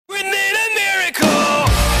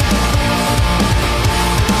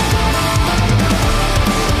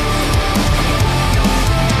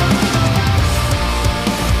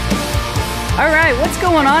right, what's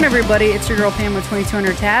going on, everybody? It's your girl Pam with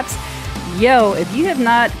 2200 Taps. Yo, if you have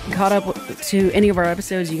not caught up to any of our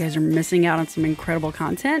episodes, you guys are missing out on some incredible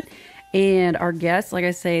content. And our guests, like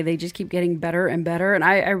I say, they just keep getting better and better. And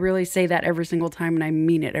I really say that every single time, and I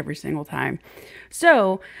mean it every single time.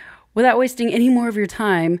 So, without wasting any more of your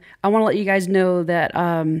time, I want to let you guys know that,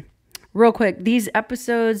 real quick, these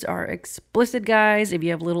episodes are explicit, guys. If you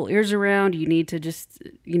have little ears around, you need to just,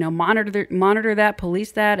 monitor that,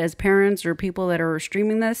 police that as parents or people that are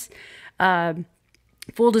streaming this.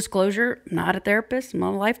 Full disclosure, I'm not a therapist. I'm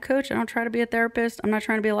not a life coach. I don't try to be a therapist. I'm not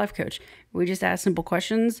trying to be a life coach. We just ask simple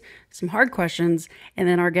questions, some hard questions, and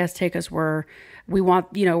then our guests take us where we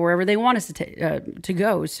want, wherever they want us to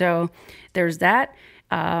go. So there's that.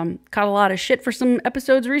 Caught a lot of shit for some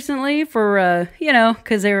episodes recently for,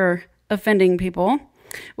 because they were offending people,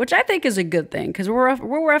 which I think is a good thing because we're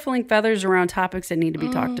ruffling feathers around topics that need to be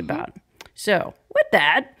talked about. So with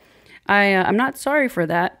that, I'm not sorry for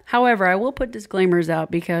that. However, I will put disclaimers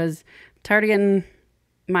out because I'm tired of getting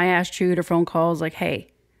my ass chewed or phone calls like, hey,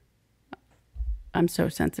 I'm so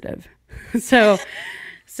sensitive. so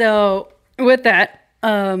with that,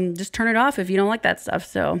 just turn it off if you don't like that stuff.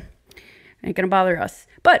 So ain't gonna bother us.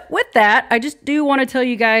 But with that, I just do want to tell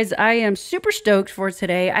you guys, I am super stoked for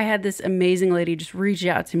today. I had this amazing lady just reach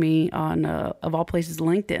out to me on, of all places,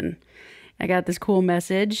 LinkedIn. I got this cool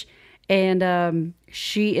message. And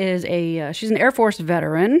she's an Air Force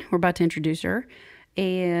veteran. We're about to introduce her.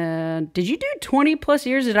 And did you do 20 plus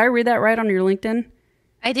years? Did I read that right on your LinkedIn?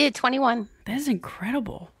 I did, 21. That is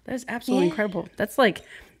incredible. That is absolutely incredible. That's like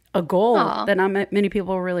a goal that not many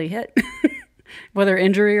people really hit, whether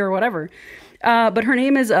injury or whatever. But her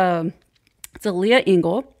name is it's Aleha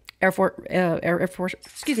Ingle, Air Force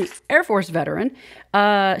veteran.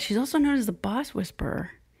 She's also known as the Boss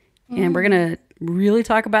Whisperer. And we're going to really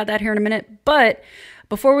talk about that here in a minute. But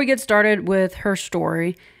before we get started with her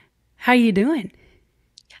story, how you doing?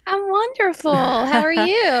 I'm wonderful. How are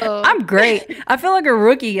you? I'm great. I feel like a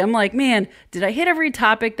rookie. I'm like, man, did I hit every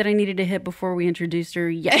topic that I needed to hit before we introduced her?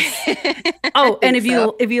 Yes. Oh, and if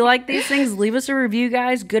you like these things, leave us a review,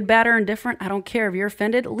 guys. Good, bad, or indifferent. I don't care if you're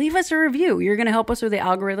offended. Leave us a review. You're going to help us with the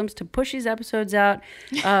algorithms to push these episodes out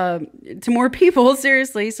to more people.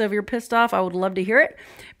 Seriously. So if you're pissed off, I would love to hear it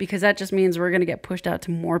because that just means we're going to get pushed out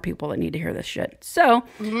to more people that need to hear this shit. So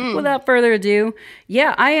without further ado,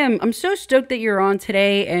 yeah, I'm so stoked that you're on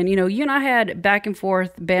today. And, you and I had back and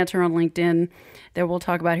forth banter on LinkedIn that we'll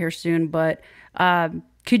talk about here soon. But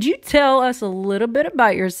could you tell us a little bit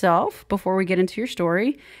about yourself before we get into your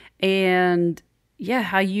story? And, yeah,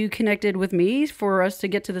 how you connected with me for us to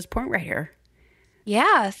get to this point right here.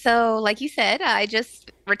 Yeah. So like you said, I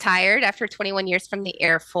just retired after 21 years from the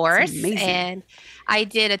Air Force. And I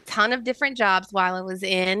did a ton of different jobs while I was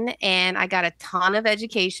in, and I got a ton of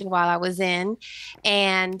education while I was in.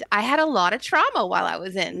 And I had a lot of trauma while I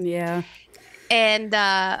was in. Yeah. And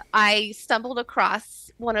I stumbled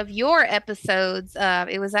across one of your episodes.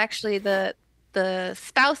 It was actually the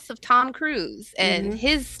spouse of Tom Cruise and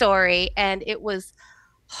his story. And it was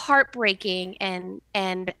heartbreaking and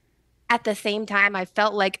at the same time, I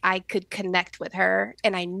felt like I could connect with her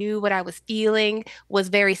and I knew what I was feeling was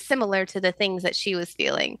very similar to the things that she was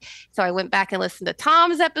feeling. So I went back and listened to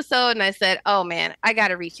Tom's episode and I said, oh man, I got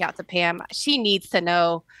to reach out to Pam. She needs to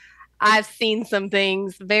know I've seen some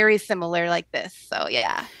things very similar like this. So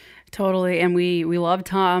yeah. Totally. And we love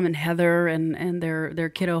Tom and Heather and their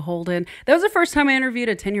kiddo Holden. That was the first time I interviewed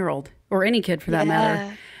a 10-year-old or any kid for that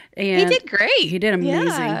matter. And he did great. He did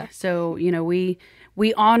amazing. Yeah. So,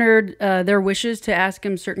 we honored their wishes to ask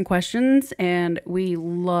him certain questions, and we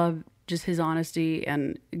love just his honesty.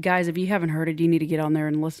 And guys, if you haven't heard it, you need to get on there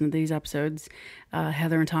and listen to these episodes,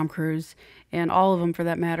 Heather and Tom Cruise, and all of them for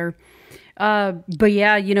that matter. But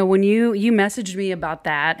yeah, when you messaged me about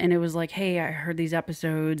that, and it was like, hey, I heard these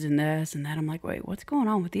episodes and this and that. I'm like, wait, what's going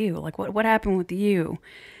on with you? Like, what happened with you?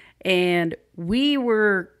 And we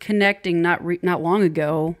were connecting not long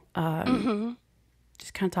ago.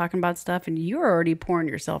 Just kind of talking about stuff, and you were already pouring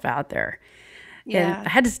yourself out there. Yeah. And I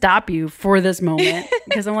had to stop you for this moment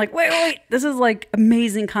because I'm like, wait, this is like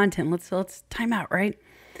amazing content. Let's time out, right?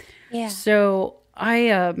 Yeah. So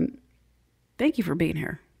I thank you for being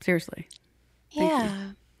here. Seriously.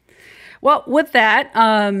 Yeah. Well, with that,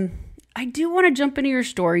 I do want to jump into your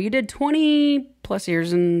story. You did 20 plus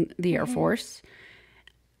years in the Air Force.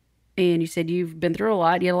 And you said you've been through a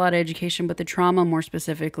lot. You had a lot of education, but the trauma more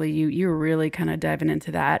specifically, you were really kind of diving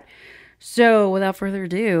into that. So without further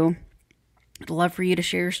ado, I'd love for you to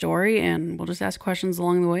share your story, and we'll just ask questions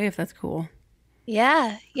along the way if that's cool.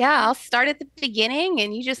 Yeah. I'll start at the beginning,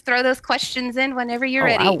 and you just throw those questions in whenever you're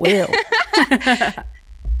ready. I will.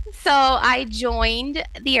 So I joined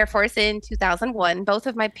the Air Force in 2001. Both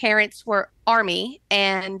of my parents were Army,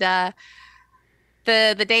 and the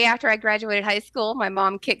day after I graduated high school, my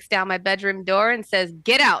mom kicks down my bedroom door and says,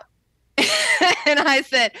 "Get out." And I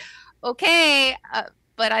said, "Okay,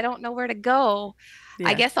 but I don't know where to go.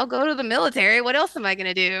 I Yeah. guess I'll go to the military. What else am I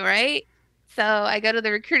going to do, right?" So I go to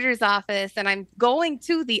the recruiter's office and I'm going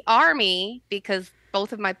to the Army because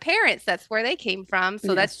both of my parents, that's where they came from.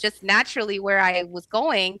 So Yeah. that's just naturally where I was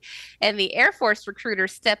going. And the Air Force recruiter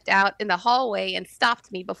stepped out in the hallway and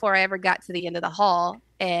stopped me before I ever got to the end of the hall.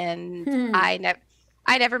 And Hmm. I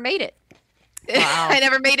never made it. Wow. I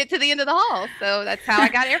never made it to the end of the hall. So that's how I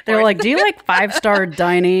got Air They're Force. like, do you like 5-star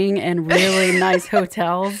dining and really nice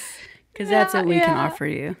hotels? Because that's Yeah, what we can yeah. offer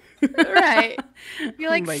you. Right. You Oh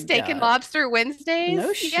like my steak and God. lobster Wednesdays?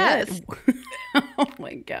 No shit. Yes. Oh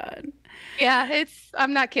my God. Yeah,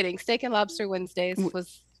 I'm not kidding. Steak and lobster Wednesdays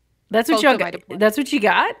was That's what both y'all of my got. deployments. That's what you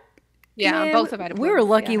got? Yeah, Man, both of my we were deployments.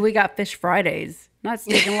 lucky Yeah. we got Fish Fridays, not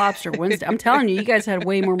Steak and Lobster Wednesday. I'm telling you, you guys had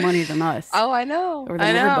way more money than us, Oh, I know. or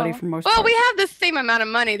than I everybody know. for most Well, we part. have the same amount of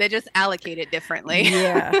money. They just allocate it differently.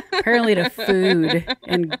 Yeah, apparently to food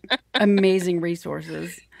and amazing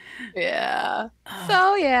resources. Yeah. Oh,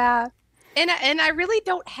 So yeah. And I really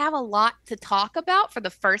don't have a lot to talk about for the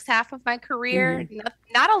first half of my career. mhm.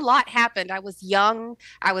 Not a lot happened. I was young,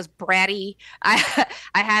 I was bratty. I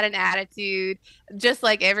had an attitude just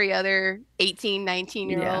like every other 18,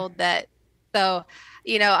 19-year Yeah, old that so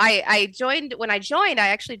I joined when I joined, I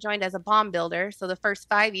actually joined as a bomb builder. So the first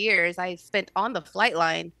 5 years I spent on the flight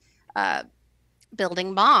line uh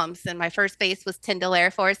building bombs. And my first base was Tyndall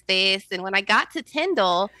Air Force Base. And when I got to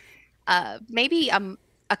Tyndall, maybe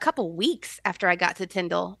a couple weeks after I got to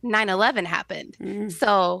Tyndall, 9/11 happened. mm,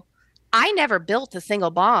 So I never built a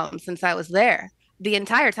single bomb since I was there. The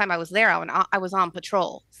entire time I was there, I was on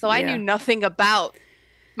patrol. So I knew yeah. nothing about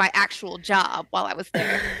my actual job while I was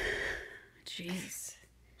there. Jeez.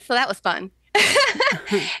 So that was fun.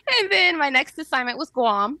 And then my next assignment was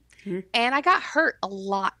Guam, Mhm. and I got hurt a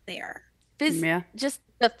lot there. Yeah. Just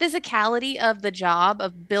the physicality of the job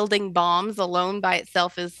of building bombs alone by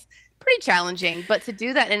itself is pretty challenging, but to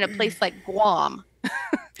do that in a place like Guam,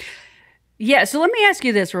 Yeah, so let me ask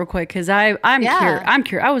you this real quick because I'm curious. yeah, I'm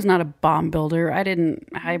curious. I was not a bomb builder.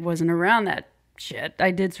 I wasn't around that shit. I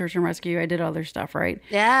did search and rescue. I did other stuff, right?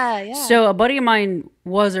 yeah, yeah. So a buddy of mine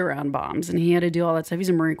was around bombs and he had to do all that stuff. He's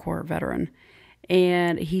a Marine Corps veteran.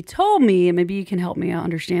 And he told me, and maybe you can help me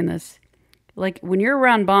understand this. Like when you're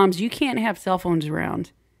around bombs, you can't have cell phones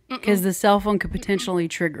around because Mm-mm, the cell phone could mm-mm, potentially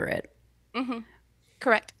trigger it. mm-hmm.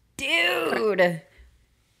 Correct, correct. Dude,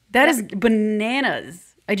 that Yep, is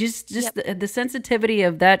bananas. I just yep. the sensitivity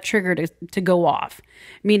of that trigger to go off,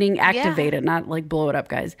 meaning Yeah, activate it, not like blow it up,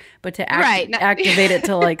 guys, but to right. activate it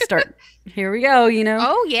to like start. Here we go,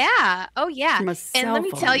 Oh yeah. Oh yeah. from a And let cell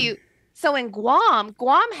me tell phone. you, so in Guam,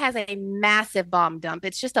 Guam has a massive bomb dump.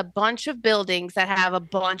 It's just a bunch of buildings that have a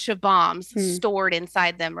bunch of bombs Hmm. stored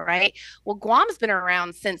inside them, right? Well, Guam's been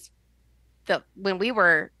around since the when we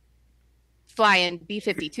were flying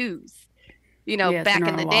B-52s, Yeah, it's been back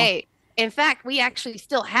in around a the while. day. In fact, we actually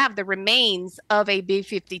still have the remains of a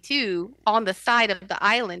B-52 on the side of the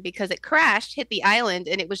island because it crashed, hit the island,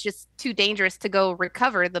 and it was just too dangerous to go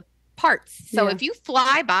recover the parts. So Yeah. if you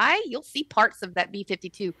fly by, you'll see parts of that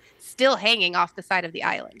B-52 still hanging off the side of the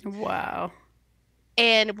island. Wow.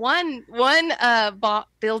 And one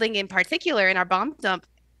building in particular in our bomb dump,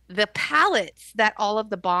 the pallets that all of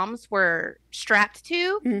the bombs were strapped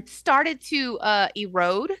to Mm. started to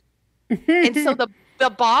erode, and so the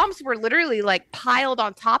bombs were literally like piled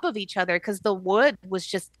on top of each other because the wood was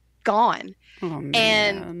just gone. Oh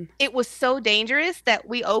And man. it was so dangerous that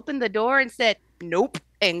we opened the door and said, "Nope,"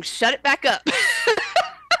 and shut it back up.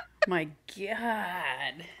 My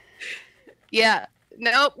God. Yeah.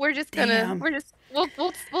 Nope, Damn.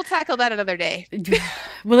 we'll tackle that another day.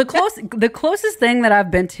 Well, the closest thing that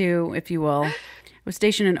I've been to, if you will, was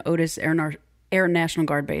stationed in Otis Air National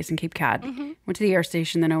Guard Base in Cape Cod. Hmm. Went to the air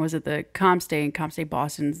station, then I was at the ComStay in ComStay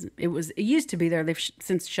Boston's. It used to be there. They've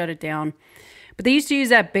since shut it down. But they used to use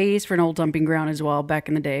that base for an old dumping ground as well back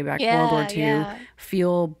in the day, back World War Yeah, II. yeah.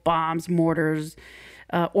 Fuel, bombs, mortars,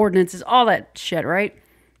 ordnances, all that shit, right?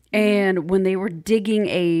 Hmm. And when they were digging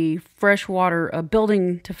a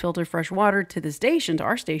building to filter fresh water to the station, to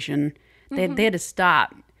our station, they Hmm. had to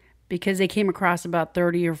stop because they came across about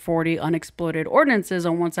 30 or 40 unexploded ordnances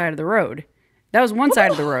on one side of the road. That was one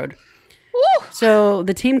side of the road. Woo! So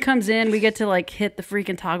the team comes in, we get to like hit the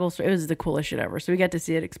freaking toggle. So it was the coolest shit ever. So we got to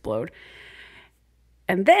see it explode.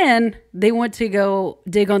 And then they went to go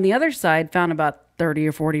dig on the other side, found about 30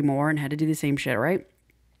 or 40 more and had to do the same shit, right?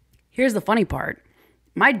 Here's the funny part.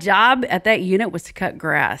 my job at that unit was to cut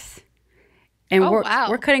grass. And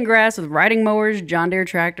we're cutting grass with riding mowers, John Deere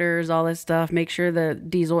tractors, all this stuff, make sure the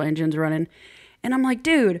diesel engine's running. And I'm like,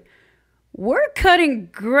 dude, we're cutting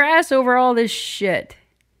grass over all this shit.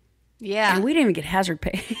 Yeah. And we didn't even get hazard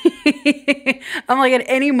pay. I'm like, at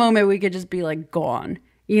any moment, we could just be like gone,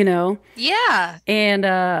 you know? Yeah. And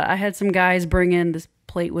I had some guys bring in this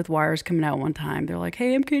plate with wires coming out one time. They're like,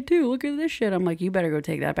 hey, MK2, look at this shit. I'm like, you better go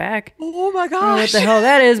take that back. Oh my gosh. I don't know what the hell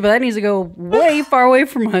that is, but that needs to go way far away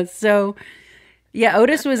from us. So... yeah,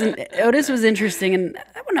 Otis was interesting, and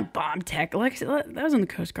that wasn't a bomb tech. Like that was on the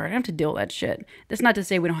Coast Guard. I have to deal with that shit. That's not to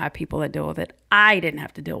say we don't have people that deal with it. I didn't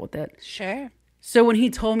have to deal with it. Sure. So when he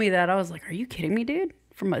told me that, I was like, "Are you kidding me, dude?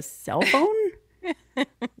 From a cell phone?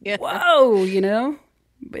 Yeah. Whoa, you know."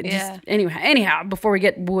 But just anyhow, before we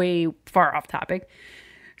get way far off topic,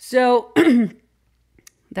 so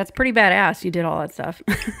that's pretty badass. You did all that stuff.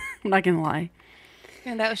 I'm not gonna lie.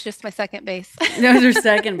 And that was just my second base. That was your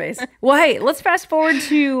second base. Well, hey, let's fast forward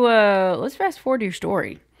to your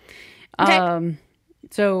story. Okay.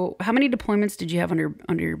 So how many deployments did you have under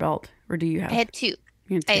your belt, or do you have? I had two.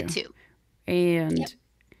 I had two. And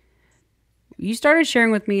you started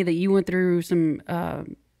sharing with me that you went through some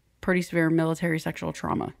pretty severe military sexual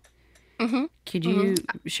trauma. Mm-hmm. Could you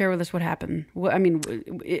share with us what happened? I mean,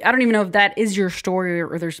 I don't even know if that is your story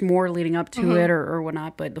or there's more leading up to it or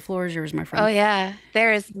whatnot, but the floor is yours, my friend. Oh, yeah.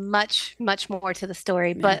 There is much, much more to the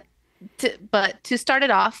story. Yeah. But to start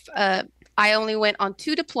it off, I only went on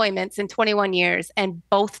 2 deployments in 21 years, and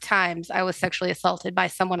both times I was sexually assaulted by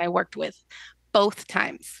someone I worked with. Both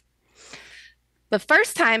times. The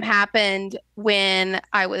first time happened when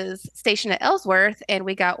I was stationed at Ellsworth, and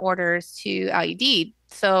we got orders to IUD.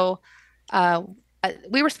 So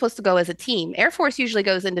we were supposed to go as a team. Air Force usually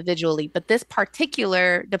goes individually, but this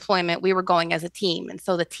particular deployment, we were going as a team. And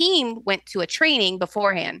so the team went to a training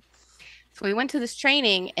beforehand. So we went to this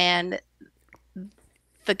training, and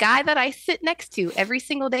the guy that I sit next to every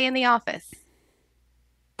single day in the office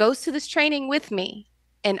goes to this training with me,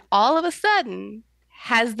 and all of a sudden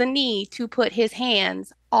has the need to put his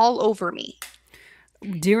hands all over me.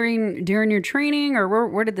 During your training, or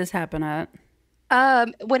where did this happen at?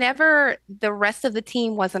 Whenever the rest of the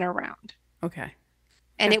team wasn't around. Okay.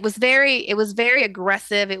 And it was very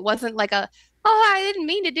aggressive. It wasn't like I didn't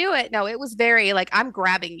mean to do it. No, it was very like, I'm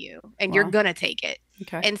grabbing you and you're going to take it.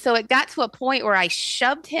 Okay. And so it got to a point where I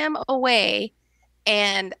shoved him away,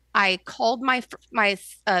 and I called my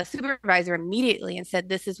supervisor immediately and said,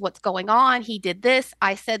 this is what's going on. He did this.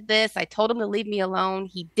 I said this. I told him to leave me alone.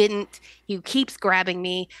 He didn't. He keeps grabbing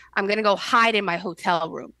me. I'm going to go hide in my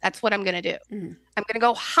hotel room. That's what I'm going to do. Mm. I'm going to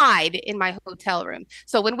go hide in my hotel room.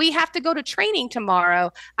 So when we have to go to training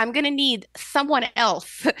tomorrow, I'm going to need someone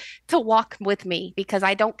else to walk with me, because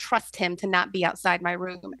I don't trust him to not be outside my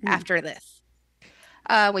room after this.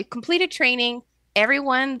 We completed training.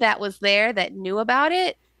 Everyone that was there that knew about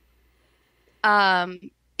it,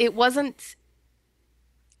 it wasn't,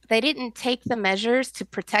 they didn't take the measures to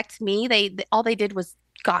protect me. All they did was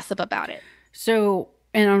gossip about it. So,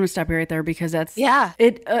 and I'm going to stop you right there, because that's, yeah.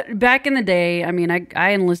 It back in the day, I mean, I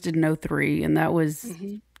enlisted in 03, and that was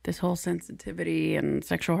this whole sensitivity and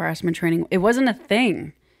sexual harassment training. It wasn't a thing.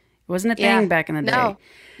 It wasn't a thing back in the day.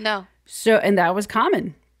 No. So, and that was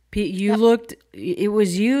common. You looked, it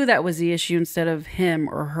was you that was the issue instead of him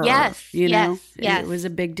or her. Yes. You know, yes. It was a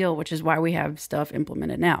big deal, which is why we have stuff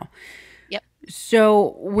implemented now. Yep.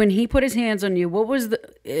 So when he put his hands on you, what was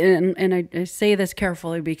and I say this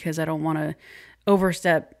carefully because I don't want to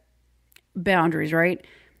overstep boundaries, right?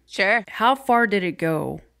 Sure. How far did it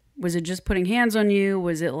go? Was it just putting hands on you?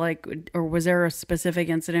 Was it like, or was there a specific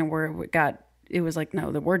incident where it was like,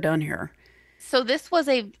 no, that we're done here? So this was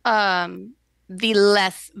the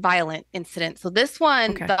less violent incident. So this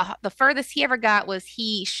one, the furthest he ever got was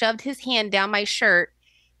he shoved his hand down my shirt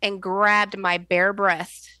and grabbed my bare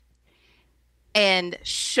breast and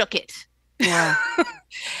shook it. Wow.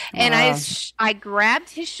 And I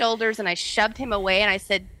grabbed his shoulders and I shoved him away, and I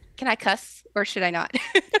said, can I cuss or should I not?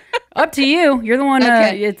 Up to you. You're the one.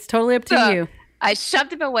 Okay. It's totally up to you. I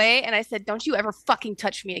shoved him away and I said, don't you ever fucking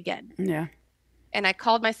touch me again. Yeah. And I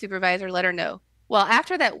called my supervisor, let her know. Well,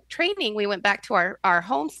 after that training, we went back to our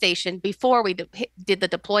home station before we did the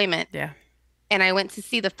deployment. Yeah. And I went to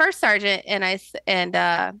see the first sergeant, and I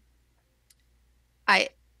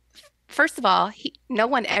first of all, no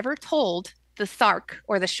one ever told the SARC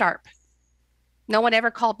or the Sharp. No one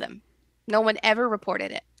ever called them. No one ever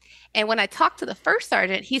reported it. And when I talked to the first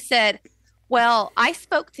sergeant, he said, well, I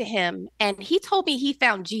spoke to him and he told me he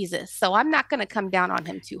found Jesus, so I'm not going to come down on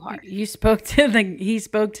him too hard. He spoke to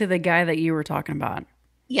the guy that you were talking about.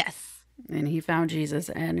 Yes. And he found Jesus,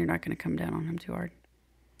 and you're not going to come down on him too hard.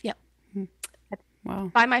 Yep.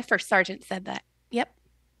 Wow. By my first sergeant said that. Yep.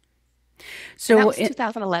 So that was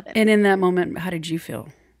 2011. And in that moment, how did you feel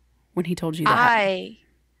when he told you that?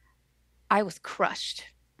 I was crushed.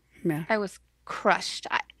 Yeah. I was crushed.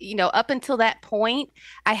 Up until that point,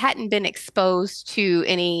 I hadn't been exposed to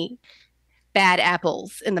any bad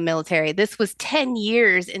apples in the military. This was 10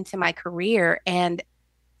 years into my career, and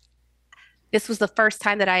this was the first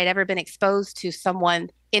time that I had ever been exposed to someone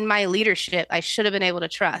in my leadership I should have been able to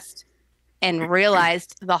trust, and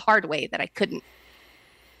realized the hard way that I couldn't.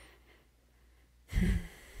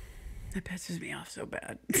 That pisses me off so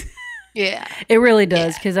bad. Yeah. It really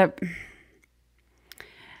does, because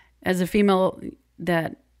as a female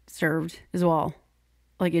that served as well,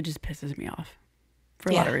 like, it just pisses me off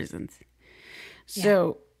for a lot of reasons.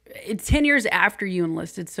 So it's 10 years after you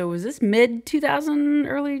enlisted. So was this mid 2000,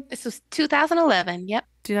 early? This was 2011. Yep.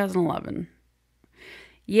 2011.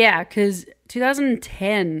 Yeah, because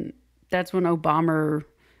 2010, that's when Obama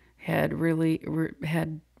had really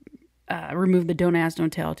removed the Don't Ask,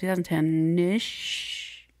 Don't Tell,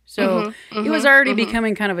 2010-ish. So it was already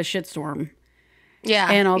becoming kind of a shitstorm.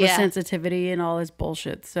 Yeah. And all the sensitivity and all this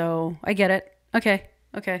bullshit. So I get it. Okay.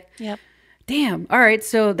 Yep. Damn. All right.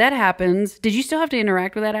 So that happens. Did you still have to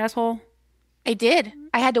interact with that asshole? I did.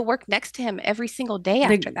 I had to work next to him every single day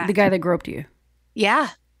after that. The guy that groped you? Yeah.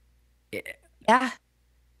 Yeah.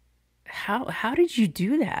 How did you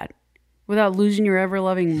do that without losing your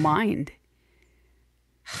ever-loving mind?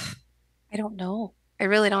 I don't know. I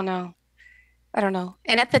really don't know. I don't know.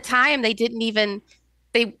 And at the time, they didn't even,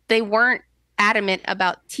 they weren't adamant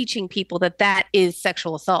about teaching people that is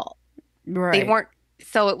sexual assault. Right. They weren't.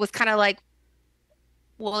 So it was kind of like,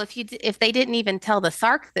 well, if they didn't even tell the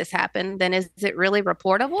SARC this happened, then is it really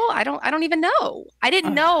reportable? I don't even know. I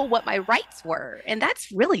didn't know what my rights were, and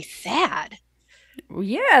that's really sad.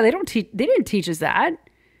 Yeah, they didn't teach us that.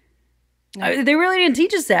 No. They really didn't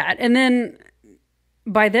teach us that. And then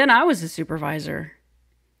by then I was a supervisor.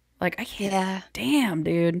 Like, I can't. Yeah. Damn,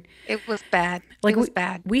 dude. It was bad. Like, it was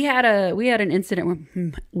bad. We had an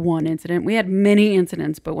incident. One incident. We had many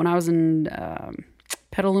incidents, but when I was in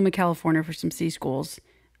Petaluma, California, for some C schools,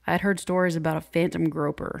 I had heard stories about a phantom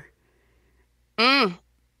groper.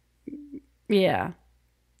 Yeah,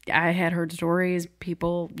 I had heard stories.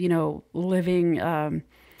 People, living in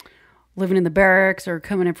the barracks or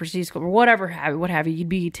coming in for C school or what have you. You'd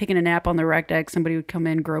be taking a nap on the rec deck. Somebody would come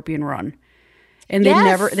in, grope you, and run. And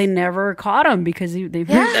they never caught him because they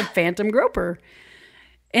were the phantom groper.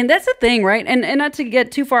 And that's the thing, right? And not to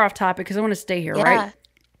get too far off topic, because I want to stay here, right?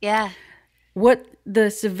 Yeah. What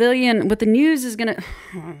the news is gonna,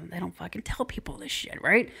 they don't fucking tell people this shit,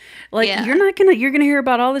 right? Like, you're gonna hear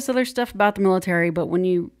about all this other stuff about the military, but when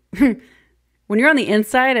you're on the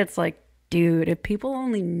inside, it's like, dude, if people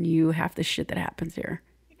only knew half the shit that happens here.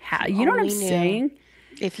 You know what I'm saying?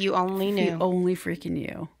 If you only knew. If you only freaking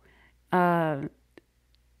knew.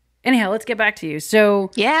 Anyhow, let's get back to you.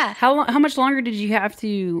 So how much longer did you have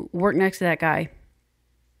to work next to that guy?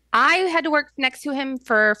 I had to work next to him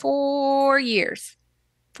for 4 years.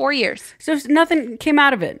 4 years. So nothing came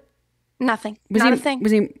out of it? Nothing. Not a thing.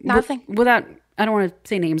 Was he nothing? Without, I don't want to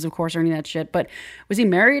say names, of course, or any of that shit, but was he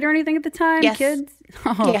married or anything at the time? Yes. Kids?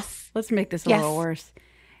 Oh, yes. Let's make this a little worse.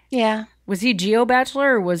 Yeah. Was he Geo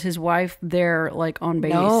Bachelor, or was his wife there, like, on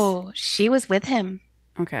base? No, she was with him.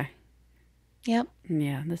 Okay. Yep.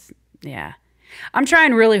 Yeah. I'm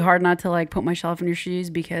trying really hard not to, like, put myself in your shoes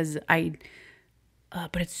because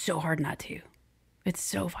but it's so hard not to. It's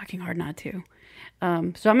so fucking hard not to.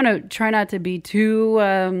 So I'm going to try not to be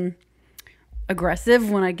too aggressive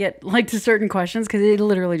when I get, like, to certain questions, because it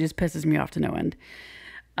literally just pisses me off to no end.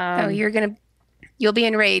 You'll be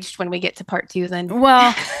enraged when we get to part 2 then.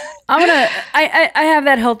 Well, I have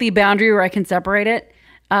that healthy boundary where I can separate it.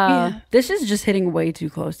 This is just hitting way too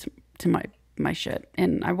close to my shit.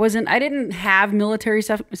 And I didn't have military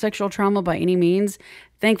sexual trauma by any means.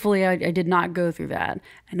 Thankfully, I did not go through that.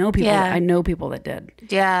 I know people that did.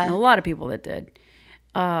 Yeah. I know a lot of people that did.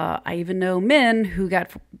 I even know men who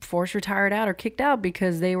got forced retired out or kicked out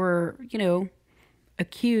because they were,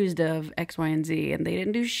 accused of X, Y, and Z, and they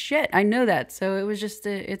didn't do shit. I know that. So it was just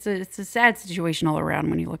it's a sad situation all around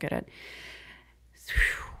when you look at it.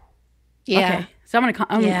 Yeah. Okay. So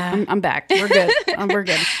I'm back. We're good. We're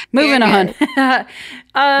good. Moving on.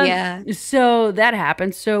 So that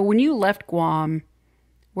happened. So when you left Guam,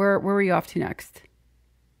 where were you off to next?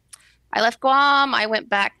 I left Guam. I went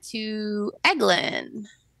back to Eglin.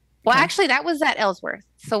 Well, actually, that was at Ellsworth.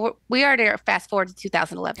 So we are fast forward to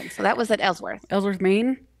 2011. So that was at Ellsworth. Ellsworth,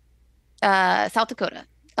 Maine? South Dakota.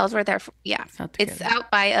 Ellsworth Air Force. Yeah. South It's Dakota.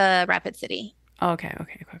 out by Rapid City. Okay,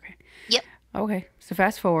 okay, okay. Yep. Okay. So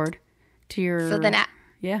fast forward to So then your,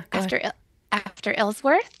 yeah, go ahead. after after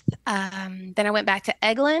Ellsworth, then I went back to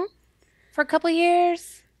Eglin for a couple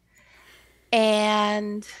years.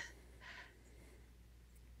 And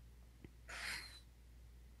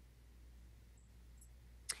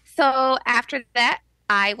so after that,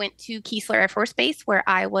 I went to Keesler Air Force Base where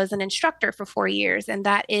I was an instructor for 4 years. And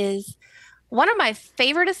that is one of my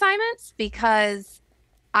favorite assignments because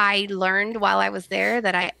I learned while I was there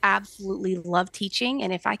that I absolutely love teaching.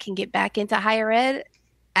 And if I can get back into higher ed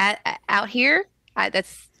out here,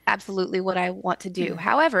 that's absolutely what I want to do. Mm.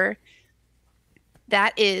 However,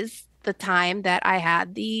 that is the time that I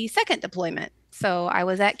had the second deployment. So I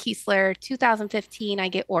was at Keesler 2015. I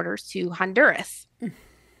get orders to Honduras.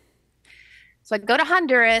 So I go to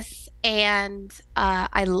Honduras and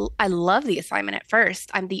I love the assignment at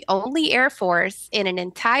first. I'm the only Air Force in an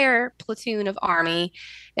entire platoon of Army.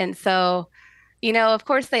 And so, of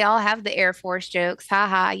course, they all have the Air Force jokes.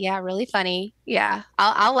 Haha, yeah, really funny. Yeah,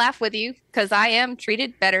 I'll laugh with you because I am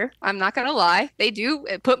treated better. I'm not gonna lie. They do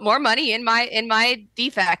put more money in my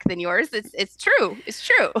DFAC than yours. It's true. It's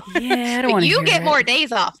true. Yeah, I don't But want to you hear get it. more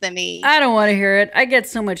days off than me. I don't want to hear it. I get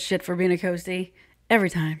so much shit for being a coastie every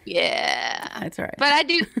time. Yeah. That's all right. But I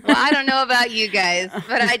do, well, I don't know about you guys,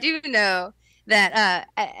 but I do know that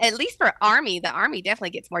at least for Army, the Army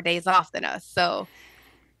definitely gets more days off than us. So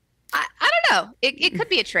I don't know. It could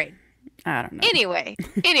be a trade. I don't know. Anyway,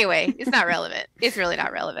 it's not relevant. It's really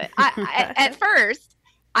not relevant. At first,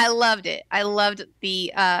 I loved it. I loved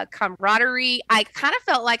the camaraderie. I kind of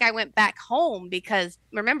felt like I went back home because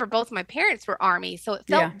remember, both my parents were Army. So it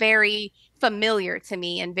felt Yeah. very familiar to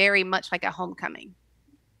me and very much like a homecoming.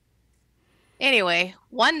 Anyway,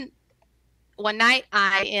 one night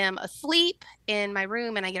I am asleep in my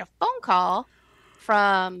room and I get a phone call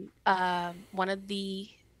from one of the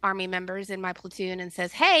Army members in my platoon and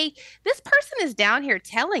says, "Hey, this person is down here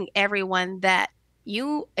telling everyone that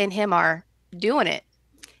you and him are doing it."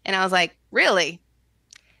 And I was like, "Really?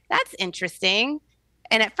 That's interesting."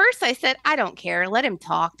 And at first I said, "I don't care. Let him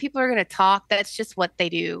talk. People are going to talk. That's just what they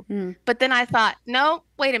do." Mm. But then I thought, no,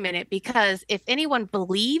 wait a minute, because if anyone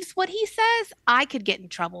believes what he says, I could get in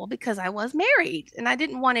trouble because I was married and I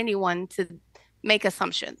didn't want anyone to make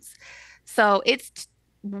assumptions. So it's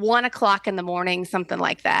 1 o'clock in the morning, something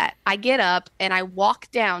like that. I get up and I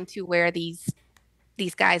walk down to where these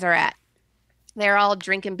guys are at. They're all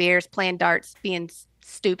drinking beers, playing darts, being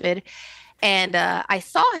stupid. And I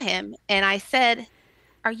saw him and I said,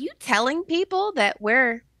 "Are you telling people that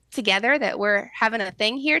we're together, that we're having a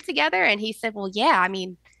thing here together?" And he said, "Well, yeah, I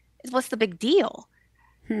mean, what's the big deal?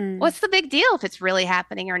 Hmm. What's the big deal if it's really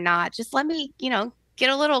happening or not? Just let me, get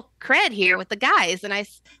a little cred here with the guys." And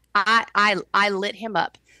I lit him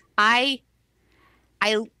up. I,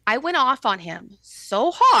 I went off on him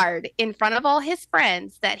so hard in front of all his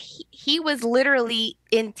friends that he was literally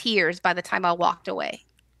in tears by the time I walked away.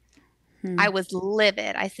 Hmm. I was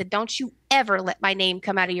livid. I said, "Don't you ever let my name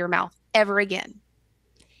come out of your mouth ever again."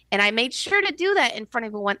 And I made sure to do that in front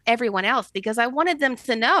of everyone else because I wanted them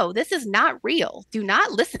to know this is not real. Do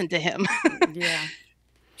not listen to him. Yeah.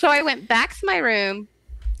 So I went back to my room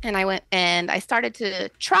and I started to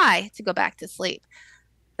try to go back to sleep.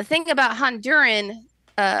 The thing about Honduran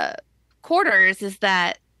quarters is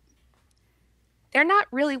that they're not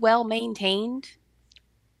really well maintained.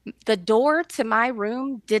 The door to my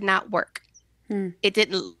room did not work. Hmm. It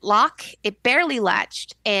didn't lock. It barely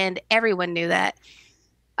latched, and everyone knew that.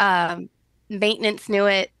 Maintenance knew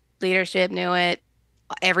it. Leadership knew it.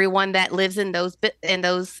 Everyone that lives in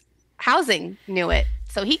those housing knew it.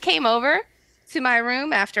 So he came over to my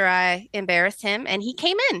room after I embarrassed him, and he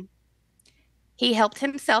came in. He helped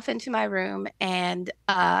himself into my room, and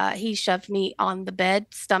he shoved me on the bed,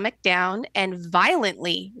 stomach down, and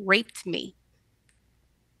violently raped me.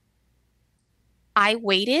 I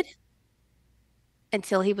waited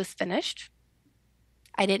until he was finished.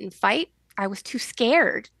 I didn't fight. I was too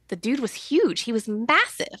scared. The dude was huge. He was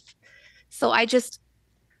massive. So I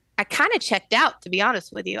kind of checked out, to be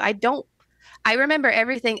honest with you. I remember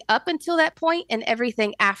everything up until that point and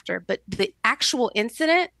everything after, but the actual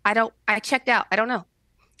incident, I checked out. I don't know.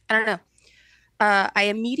 I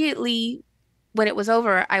immediately, when it was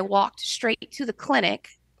over, I walked straight to the clinic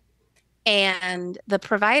and the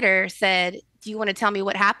provider said, "Do you want to tell me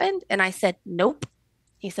what happened?" And I said, "Nope."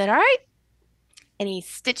 He said, "All right." And he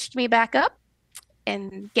stitched me back up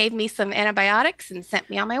and gave me some antibiotics and sent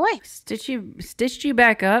me on my way. Stitched you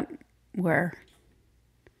back up? Where?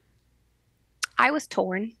 I was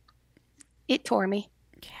torn. It tore me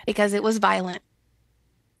because it was violent.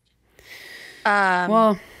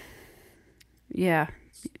 Well, Yeah.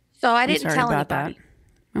 So I I'm didn't sorry tell about anybody.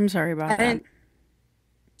 that. I'm sorry about that.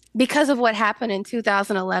 Because of what happened in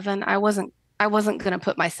 2011, I wasn't going to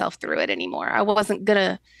put myself through it anymore. I wasn't going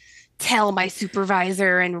to tell my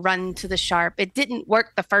supervisor and run to the sharp. It didn't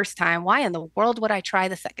work the first time. Why in the world would I try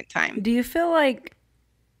the second time? Do you feel like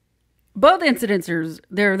both incidents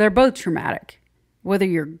they're both traumatic, whether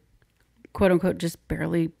you're quote unquote just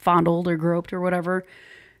barely fondled or groped or whatever, to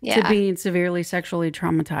Yeah. being severely sexually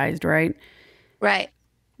traumatized, right? Right.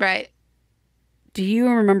 Right. Do you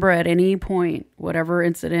remember at any point, whatever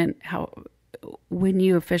incident, how when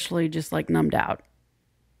you officially just like numbed out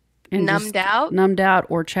and Numbed just out. numbed out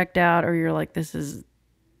or checked out, or you're like, this is.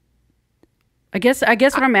 I guess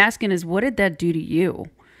what I'm asking is, what did that do to you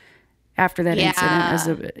after that incident, as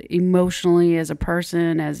Yeah. a emotionally, as a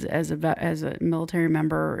person, as a military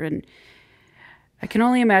member, and I can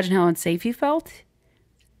only imagine how unsafe you felt.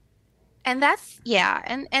 And that's yeah,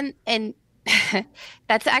 and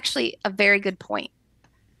that's actually a very good point.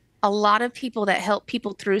 A lot of people that help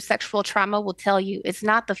people through sexual trauma will tell you it's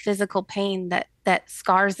not the physical pain that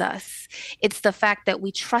scars us. It's the fact that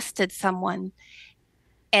we trusted someone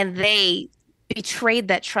and they betrayed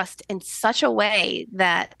that trust in such a way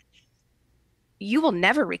that you will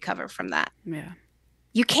never recover from that. Yeah.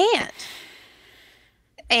 You can't.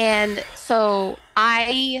 And so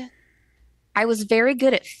I was very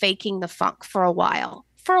good at faking the funk for a while.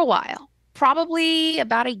 For a while. Probably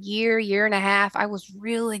about a year, year and a half, I was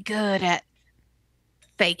really good at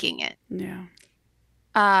faking it. Yeah.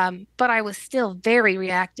 But I was still very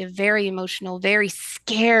reactive, very emotional, very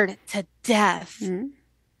scared to death. Mm-hmm.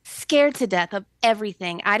 Scared to death of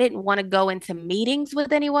everything. I didn't want to go into meetings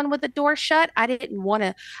with anyone with the door shut. I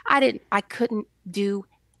couldn't do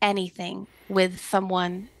anything with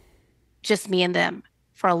someone, just me and them,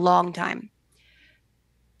 for a long time.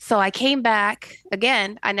 So I came back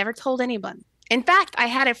again. I never told anyone. In fact, I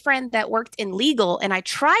had a friend that worked in legal and I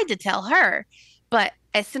tried to tell her, but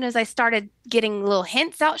as soon as I started getting little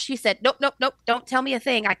hints out, she said, "Nope, nope, nope, don't tell me a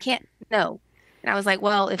thing. I can't know." And I was like,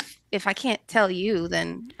 "Well, if I can't tell you,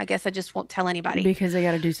 then I guess I just won't tell anybody." Because they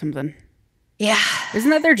got to do something. Yeah. Isn't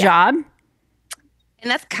that their Yeah. job? And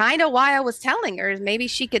that's kind of why I was telling her. Maybe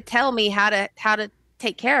she could tell me how to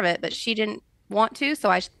take care of it, but she didn't want to, so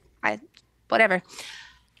I whatever.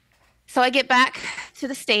 So I get back to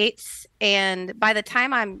the States, and by the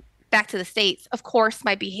time I'm back to the States, of course,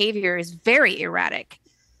 my behavior is very erratic.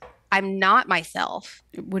 I'm not myself.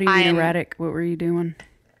 What do you mean erratic? What were you doing?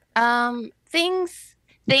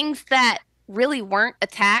 Things that really weren't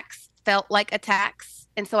attacks felt like attacks,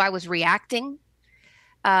 and so I was reacting.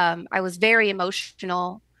 I was very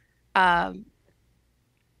emotional. Um,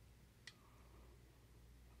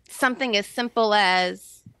 Something as simple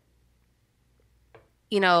as,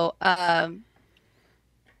 you know,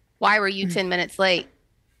 why were you 10 minutes late?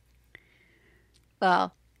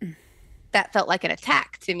 Well, that felt like an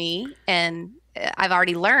attack to me. And I've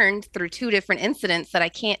already learned through two different incidents that I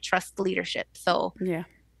can't trust leadership. So Yeah.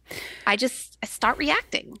 I start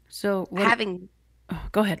reacting, So having,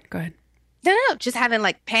 go ahead. Go ahead. no, just having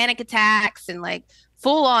like panic attacks and like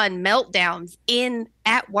full on meltdowns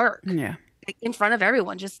at work, Yeah. like in front of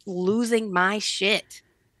everyone, just losing my shit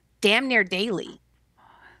damn near daily.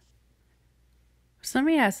 So let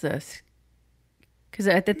me ask this, because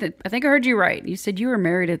I think I heard you right. You said you were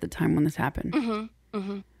married at the time when this happened. Mm-hmm.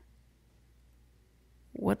 Mm-hmm.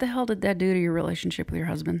 What the hell did that do to your relationship with your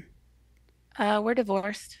husband? We're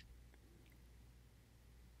divorced.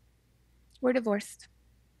 We're divorced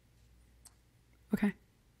Okay.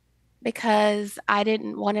 because I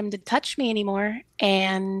didn't want him to touch me anymore,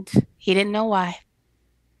 and he didn't know why,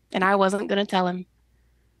 and I wasn't going to tell him.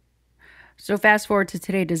 So fast forward to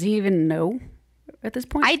today. Does he even know at this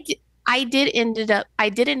point? I did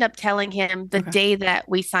end up telling him the day that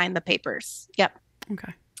we signed the papers. Yep.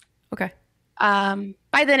 Okay.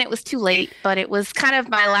 By then it was too late, but it was kind of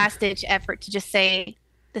my last ditch effort to just say,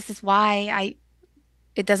 this is why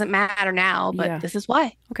it doesn't matter now, but this is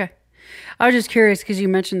why. Okay. I was just curious because you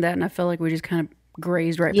mentioned that, and I felt like we just kind of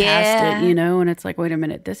grazed right past it, and it's like, wait a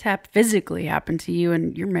minute, this physically happened to you,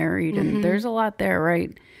 and you're married, and there's a lot there,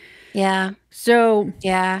 right? Yeah. So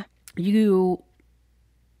yeah, you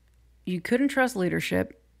couldn't trust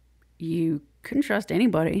leadership. You couldn't trust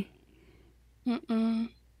anybody. Mm-mm.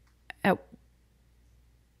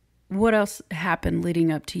 What else happened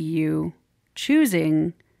leading up to you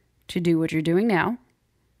choosing to do what you're doing now,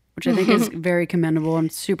 which I think is very commendable. I'm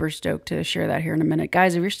super stoked to share that here in a minute.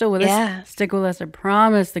 Guys, if you're still with us, stick with us. I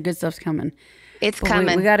promise the good stuff's coming. It's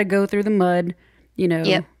coming. We got to go through the mud,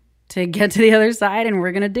 to get to the other side, and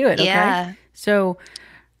we're going to do it. Okay. Yeah. So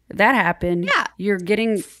that happened, Yeah.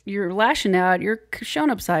 you're lashing out, you're showing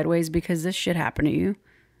up sideways because this shit happened to you.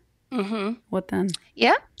 Mm-hmm. What then?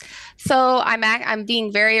 Yeah. So I'm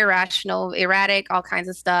being very irrational, erratic, all kinds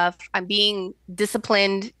of stuff. I'm being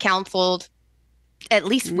disciplined, counseled at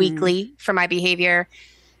least Mm. weekly for my behavior.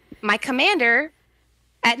 My commander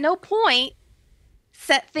at no point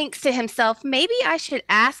thinks to himself, maybe I should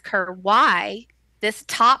ask her why this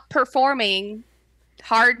top performing,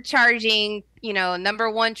 hard charging, number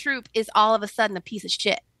one troop is all of a sudden a piece of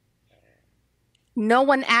shit. No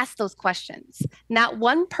one asked those questions. Not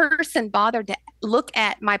one person bothered to look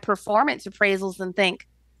at my performance appraisals and think,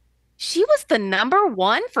 she was the number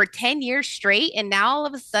one for 10 years straight, and now all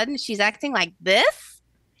of a sudden she's acting like this?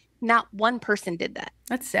 Not one person did that.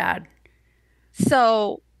 That's sad.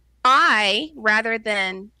 So rather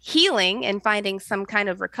than healing and finding some kind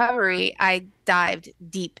of recovery, I dived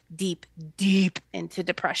deep, deep, deep into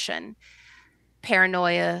depression,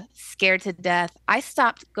 paranoia, scared to death. I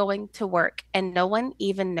stopped going to work and no one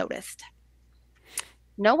even noticed.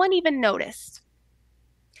 No one even noticed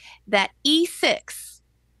that E6,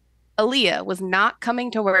 Aleha, was not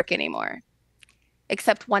coming to work anymore,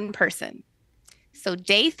 except one person. So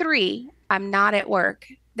day 3, I'm not at work.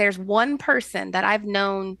 There's one person that I've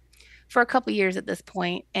known for a couple years at this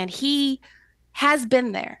point, and he has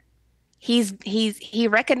been there. He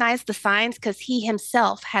recognized the signs because he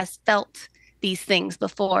himself has felt these things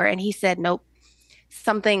before, and he said, "Nope,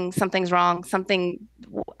 something's wrong.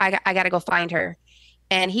 I got to go find her."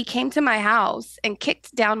 And he came to my house and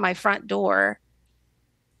kicked down my front door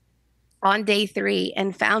on day 3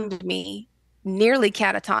 and found me nearly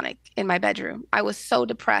catatonic in my bedroom. I was so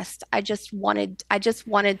depressed. I just wanted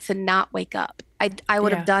to not wake up. I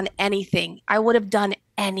would have done anything. I would have done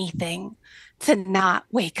anything to not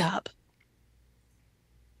wake up.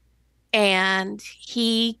 And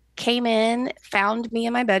he came in, found me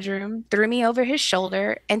in my bedroom, threw me over his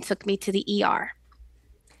shoulder, and took me to the ER.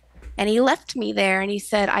 And he left me there and he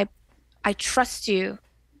said, I trust you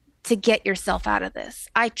to get yourself out of this.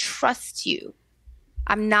 I trust you.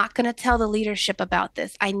 I'm not going to tell the leadership about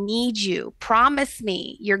this. I need you. Promise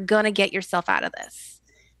me you're going to get yourself out of this.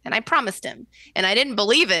 And I promised him. And I didn't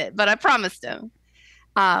believe it, but I promised him.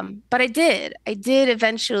 But I did. I did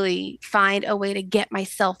eventually find a way to get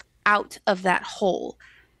myself out of that hole.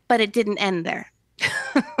 But it didn't end there.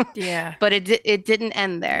 Yeah. But it didn't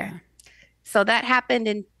end there. Yeah. So that happened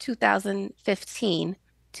in 2015.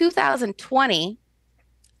 2020,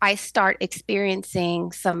 I start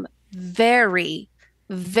experiencing some very,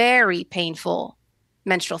 very painful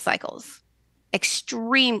menstrual cycles.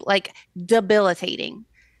 Extreme, like debilitating.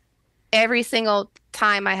 Every single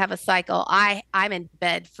time I have a cycle, I'm in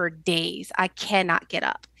bed for days. I cannot get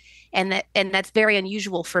up. And that's very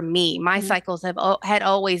unusual for me. My cycles had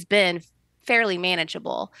always been fairly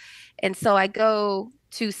manageable. And so I go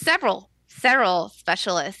to several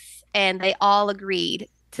specialists, and they all agreed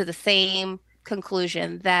to the same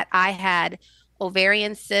conclusion that I had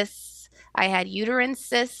ovarian cysts, I had uterine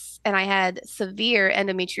cysts, and I had severe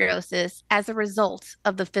endometriosis as a result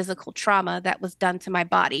of the physical trauma that was done to my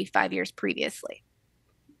body 5 years previously.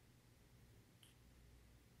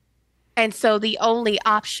 And so the only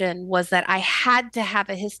option was that I had to have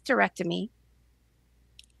a hysterectomy,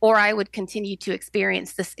 or I would continue to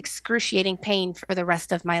experience this excruciating pain for the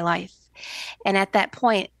rest of my life. And at that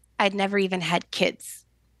point, I'd never even had kids.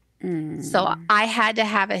 So I had to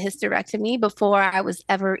have a hysterectomy before I was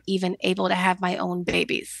ever even able to have my own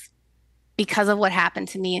babies because of what happened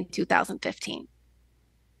to me in 2015.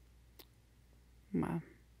 Wow.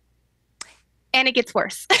 And it gets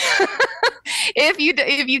worse. If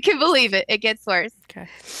you can believe it, it gets worse. Okay.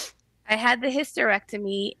 I had the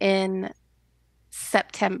hysterectomy in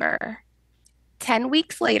September. 10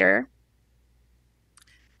 weeks later,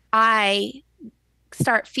 I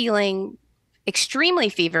start feeling extremely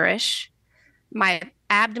feverish. My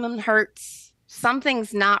abdomen hurts.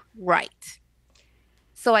 Something's not right.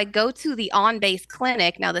 So I go to the on-base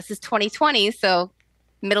clinic. Now, this is 2020, so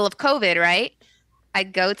middle of COVID, right? I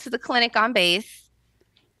go to the clinic on base,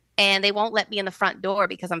 and they won't let me in the front door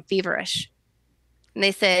because I'm feverish. And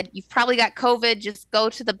they said, you've probably got COVID. Just go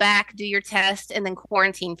to the back, do your test, and then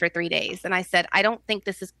quarantine for 3 days. And I said, I don't think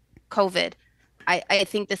this is COVID. I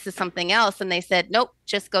think this is something else. And they said, nope,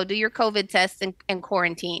 just go do your COVID test and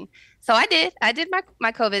quarantine. So I did. I did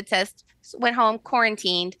my COVID test, went home,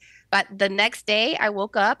 quarantined. But the next day I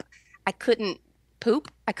woke up, I couldn't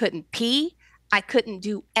poop. I couldn't pee. I couldn't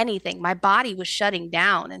do anything. My body was shutting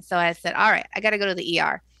down. And so I said, all right, I got to go to the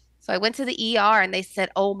ER. So I went to the ER and they said,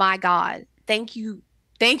 oh my God, thank you.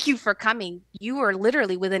 Thank you for coming. You were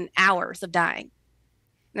literally within hours of dying.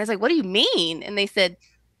 And I was like, what do you mean? And they said,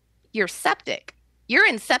 you're septic. You're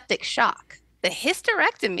in septic shock. The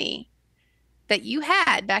hysterectomy that you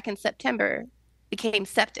had back in September became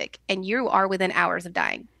septic, and you are within hours of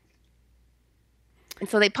dying. And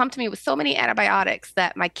so they pumped me with so many antibiotics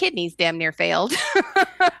that my kidneys damn near failed.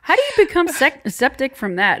 How do you become septic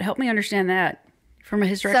from that? Help me understand that from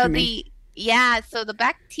a So hysterectomy. so the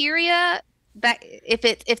bacteria,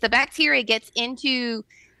 if the bacteria gets into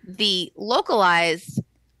the localized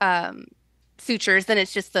sutures, then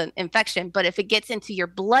it's just an infection. But if it gets into your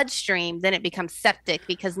bloodstream, then it becomes septic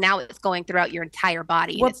because now it's going throughout your entire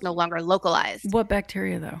body and What it's no longer localized. what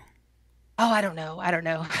bacteria though? Oh, I don't know. I don't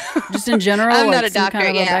know. Just in general, I'm not like a some doctor. kind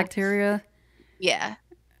of a Yeah. bacteria? Yeah.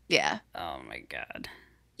 Yeah. Oh my God.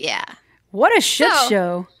 Yeah. What a shit So,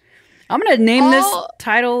 show. I'm going to name this all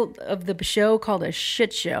title of the show called a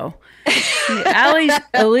shit show.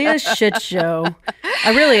 Aaliyah's shit show.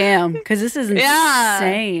 I really am, because this is yeah.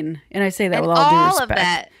 insane. And I say that And with all due all of respect.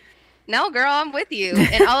 that. No, girl, I'm with you.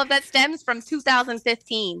 And all of that stems from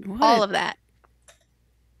 2015. All What? of that.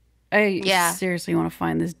 I Yeah. seriously want to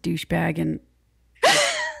find this douchebag, and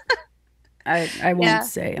I won't Yeah.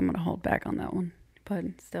 say. I'm going to hold back on that one. But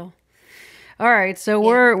still. All right, so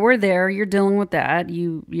Yeah. we're there. You're dealing with that.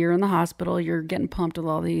 You're in the hospital. You're getting pumped with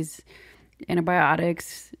all these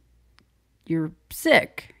antibiotics. You're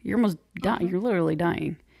sick. You're almost dying. You're literally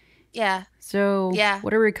dying. Yeah. So, Yeah.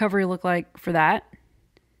 what did recovery look like for that?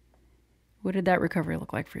 What did that recovery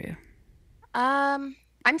look like for you?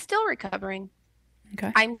 I'm still recovering.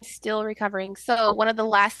 Okay. I'm still recovering. So one of the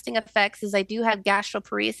lasting effects is I do have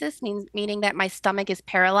gastroparesis, meaning that my stomach is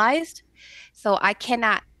paralyzed. So I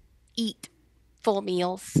cannot eat full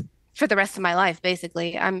meals for the rest of my life,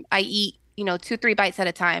 basically. I eat, 2, 3 bites at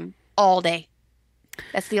a time all day.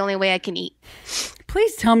 That's the only way I can eat.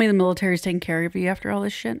 Please tell me the military's taking care of you after all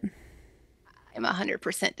this shit. I'm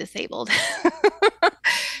 100% disabled.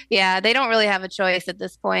 Yeah, they don't really have a choice at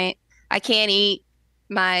this point. I can't eat.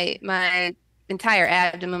 My entire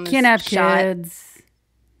abdomen Can't is have shot. kids.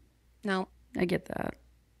 No. I get that.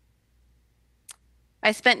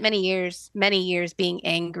 I spent many years being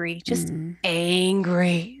angry, just Mhm.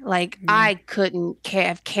 angry. Like Yeah. I couldn't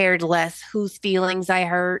have cared less whose feelings I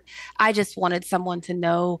hurt. I just wanted someone to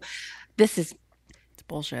know this is It's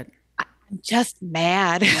bullshit. I'm just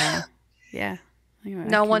mad. Yeah. Yeah. Anyway,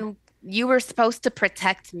 No one, you were supposed to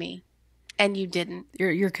protect me and you didn't.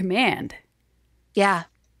 Your command. Yeah.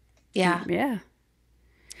 Yeah. Yeah.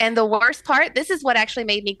 And the worst part, this is what actually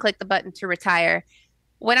made me click the button to retire.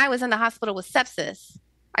 When I was in the hospital with sepsis,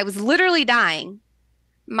 I was literally dying.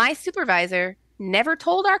 My supervisor never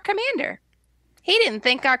told our commander. He didn't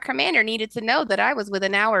think our commander needed to know that I was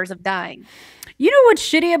within hours of dying. You know what's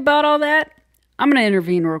shitty about all that? I'm going to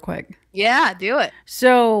intervene real quick. Yeah, do it.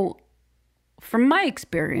 So, from my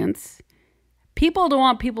experience, people don't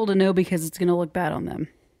want people to know because it's going to look bad on them.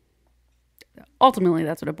 Ultimately,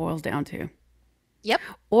 that's what it boils down to. Yep.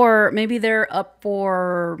 Or maybe they're up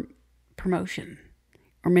for promotion.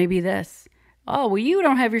 Or maybe this. Oh, well, you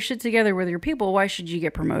don't have your shit together with your people. Why should you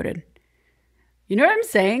get promoted? You know what I'm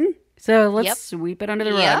saying? So let's Yep. sweep it under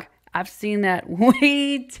the Yep. rug. I've seen that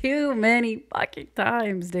way too many fucking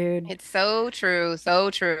times, dude. It's so true.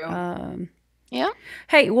 So true. Yeah.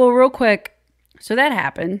 Hey, well, real quick. So that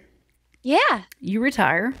happened. Yeah. You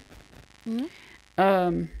retire. Mhm.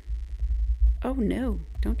 Oh no!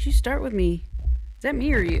 Don't you start with me. Is that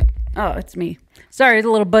me or you? Oh, it's me. Sorry, it's a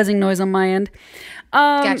little buzzing noise on my end.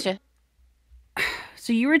 Gotcha.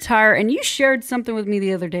 So you retire, and you shared something with me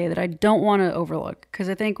the other day that I don't want to overlook because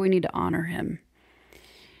I think we need to honor him.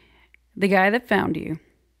 The guy that found you.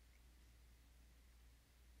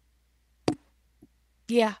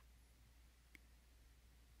 Yeah.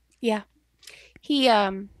 Yeah. He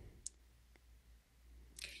so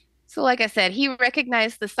like I said, he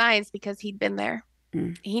recognized the signs because he'd been there.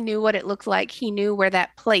 Mm. He knew what it looked like. He knew where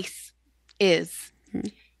that place is. Mm.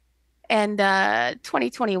 And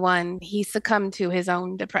 2021, he succumbed to his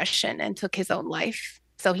own depression and took his own life.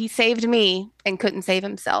 So he saved me and couldn't save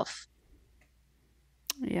himself.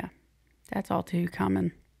 Yeah, that's all too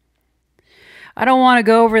common. I don't want to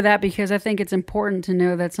go over that because I think it's important to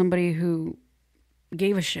know that somebody who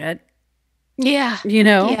gave a shit, Yeah. you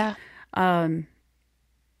know, Yeah.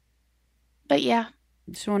 But yeah.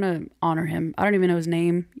 just want to honor him. I don't even know his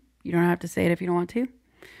name. You don't have to say it if you don't want to.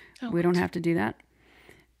 Oh, We don't have to do that.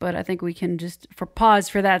 But I think we can just pause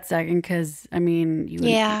for that second because, I mean,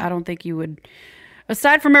 Yeah. I don't think you would,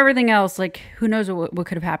 aside from everything else, like, who knows what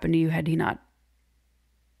could have happened to you had he not,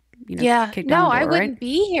 Yeah. kicked No, down the I door, wouldn't right?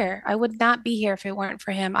 be here. I would not be here if it weren't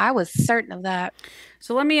for him. I was certain of that.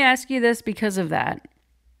 So let me ask you this because of that.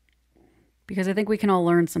 Because I think we can all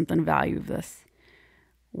learn something value of this.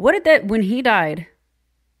 What did that, when he died,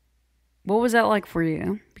 what was that like for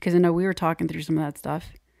you? Because I know we were talking through some of that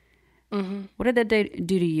stuff. Mm-hmm. What did that day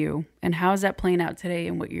do to you? And how is that playing out today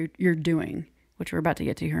and what you're doing, which we're about to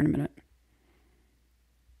get to here in a minute?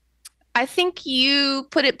 I think you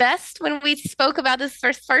put it best when we spoke about this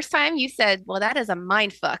first time. You said, "Well, that is a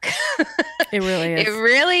mind fuck." It really It is.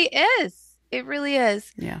 really is. It really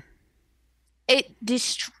is. Yeah. It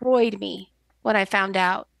destroyed me when I found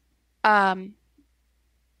out. Um,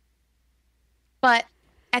 but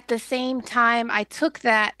at the same time, I took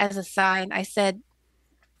that as a sign. I said,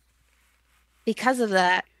 because of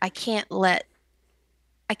that, I can't let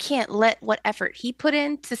what effort he put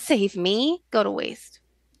in to save me go to waste.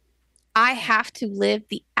 I have to live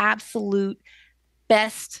the absolute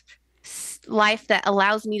best life that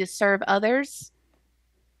allows me to serve others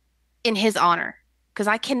in his honor because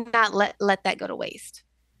I cannot let that go to waste.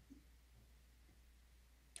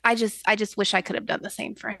 I just wish I could have done the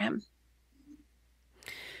same for him.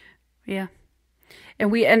 Yeah.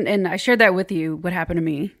 And and I shared that with you, what happened to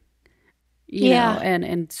me. Yeah.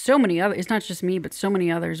 And so many other, it's not just me, but so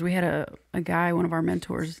many others. We had a guy, one of our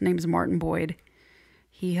mentors, his name is Martin Boyd.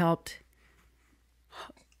 He helped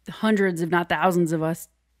hundreds, if not thousands of us,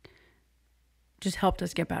 just helped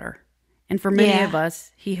us get better. And for many of Yeah.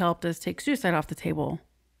 us, he helped us take suicide off the table,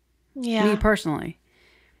 me Yeah. personally.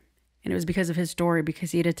 And it was because of his story,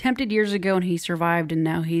 because he had attempted years ago and he survived. And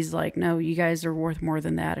now he's like, no, you guys are worth more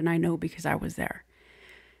than that. And I know because I was there.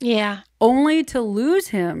 Yeah. Only to lose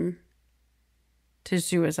him to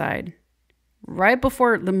suicide right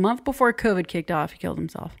before the month before COVID kicked off. He killed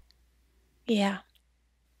himself. Yeah.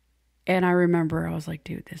 And I remember I was like,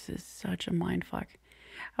 dude, this is such a mind fuck.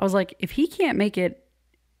 I was like, if he can't make it,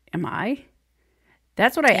 am I?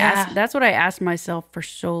 That's what I asked. Yeah. That's what I asked myself for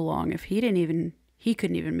so long. If he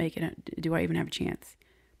couldn't even make it, do I even have a chance?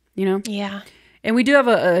 You know? Yeah. And we do have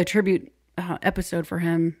a tribute episode for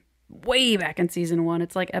him way back in season 1.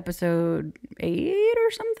 It's like episode 8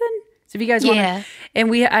 or something. So if you guys want to, Yeah.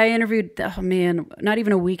 and I interviewed, oh man, not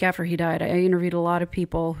even a week after he died, I interviewed a lot of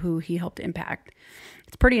people who he helped impact.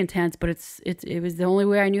 It's pretty intense, but it was the only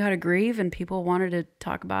way I knew how to grieve, and people wanted to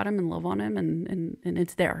talk about him and love on him, and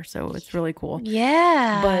it's there, so it's really cool.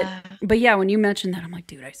 Yeah. But yeah, when you mentioned that, I'm like,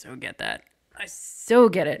 dude, I so get that. I so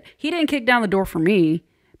get it. He didn't kick down the door for me,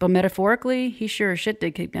 but metaphorically, he sure as shit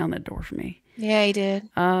did kick down that door for me. Yeah, he did.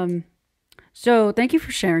 So thank you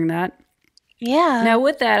for sharing that. Yeah. Now,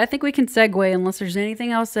 with that, I think we can segue unless there's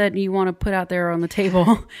anything else that you want to put out there on the table.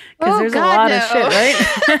 Because there's God, a lot no. of shit,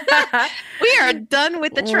 right? We are done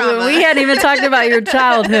with the trauma. We hadn't even talked about your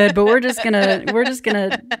childhood, but we're just gonna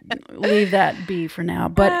leave that be for now.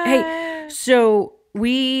 But hey, so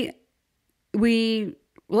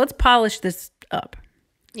let's polish this up.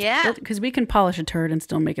 Yeah. Because we can polish a turd and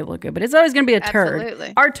still make it look good, but it's always going to be a turd.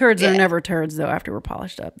 Absolutely. Our turds are Yeah. never turds though. After we're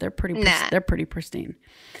polished up, they're pretty. Nah. They're pretty pristine.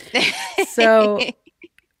 So,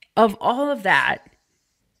 of all of that,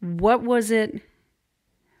 what was it?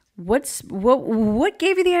 What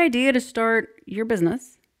gave you the idea to start your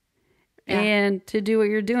business and to do what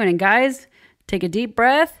you're doing? And guys, take a deep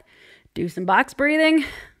breath, do some box breathing,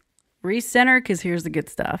 recenter, because here's the good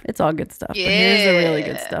stuff. It's all good stuff, but here's the really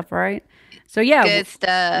good stuff, right? So yeah, Good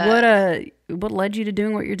stuff. What led you to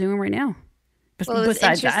doing what you're doing right now? Well, it was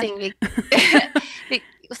Besides interesting.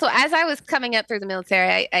 So as I was coming up through the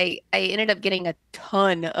military, I ended up getting a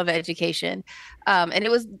ton of education. And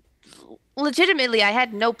it was legitimately, I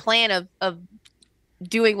had no plan of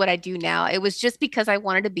doing what I do now. It was just because I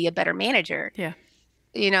wanted to be a better manager. Yeah.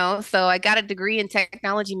 So I got a degree in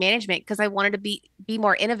technology management because I wanted to be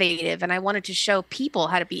more innovative and I wanted to show people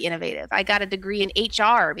how to be innovative. I got a degree in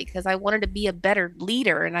HR because I wanted to be a better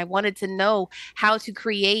leader and I wanted to know how to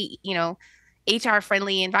create, HR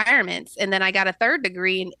friendly environments. And then I got a third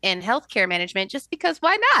degree in healthcare management just because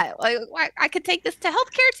why not? I could take this to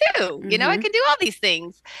healthcare too. I could do all these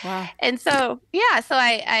things. Wow. And so, yeah, so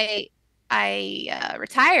I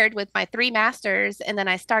retired with my 3 masters and then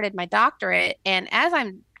I started my doctorate. And as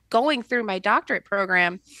I'm going through my doctorate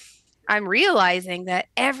program, I'm realizing that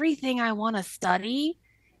everything I want to study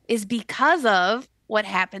is because of what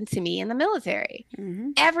happened to me in the military.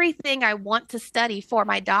 Mm-hmm. Everything I want to study for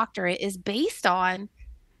my doctorate is based on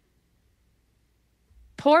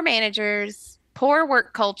poor managers, poor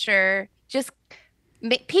work culture, just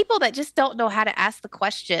people that just don't know how to ask the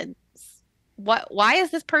questions. Why is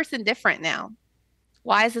this person different now?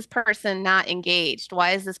 Why is this person not engaged?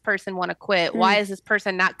 Why does this person want to quit? Why is this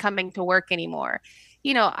person not coming to work anymore?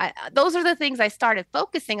 Those are the things I started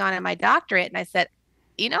focusing on in my doctorate. And I said,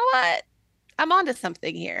 you know what? I'm onto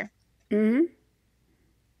something here. Mm-hmm.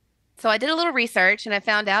 So I did a little research and I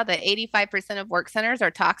found out that 85% of work centers are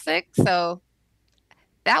toxic. So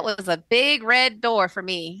that was a big red door for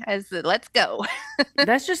me. I said, let's go.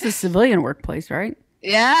 That's just a civilian workplace, right?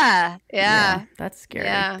 Yeah, Yeah, yeah, that's scary.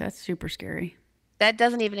 yeah. That's super scary. That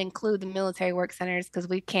doesn't even include the military work centers because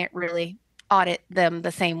we can't really audit them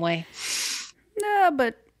the same way. No,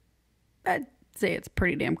 but I'd say it's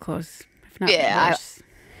pretty damn close, if not Yeah, worse.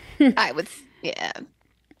 I would, yeah.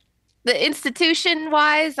 The institution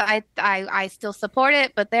wise, I still support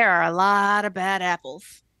it, but there are a lot of bad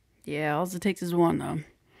apples. Yeah, all it takes is one though.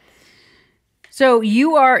 So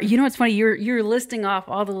you are, you know, what's funny? You're listing off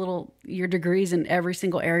all the little your degrees in every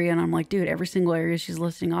single area, and I'm like, dude, every single area she's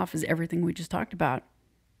listing off is everything we just talked about.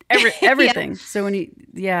 Everything. Yeah. So when you,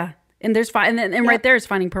 yeah, and there's fine, and right Yep. there is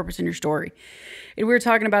finding purpose in your story. And we were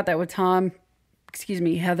talking about that with Tom, excuse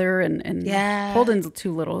me, Heather, and Yeah. Holden's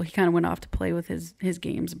too little. He kind of went off to play with his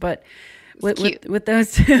games, but It's cute. with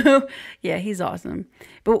those two, yeah, he's awesome.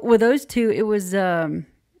 But with those two, it was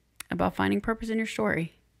about finding purpose in your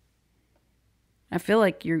story. I feel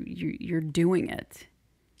like you're doing it.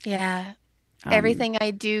 Yeah. Um, Everything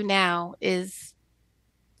I do now is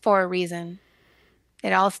for a reason.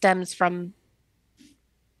 It all stems from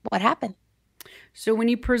what happened. so when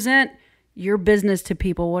you present your business to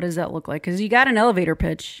people, what does that look like? Because you got an elevator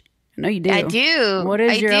pitch. I know you I do. do. What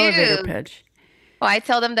is I your elevator do. pitch? Well, I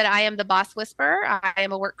tell them that I am the boss whisperer. I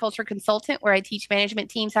am a work culture consultant where I teach management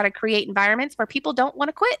teams how to create environments where people don't want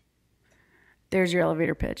to quit. There's your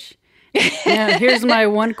elevator pitch. Now, here's my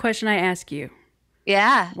one question I ask you.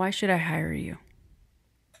 Yeah. Why should I hire you?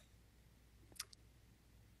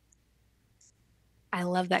 I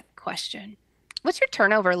love that question. What's your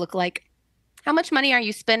turnover look like? How much money are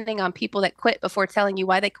you spending on people that quit before telling you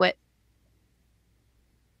why they quit?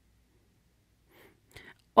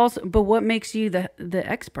 Also, but what makes you the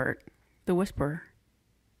expert, the whisperer?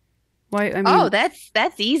 Why? I Oh, mean,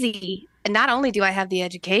 that's easy. And not only do I have the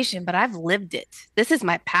education, but I've lived it. This is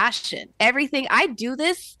my passion. Everything I do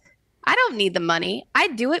this, I don't need the money. I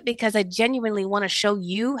do it because I genuinely want to show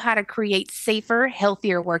you how to create safer,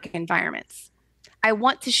 healthier work environments. I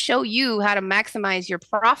want to show you how to maximize your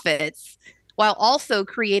profits while also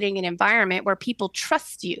creating an environment where people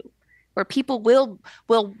trust you, where people will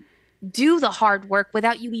do the hard work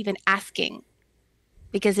without you even asking.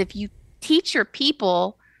 Because if you teach your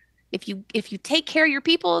people, if you take care of your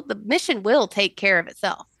people, the mission will take care of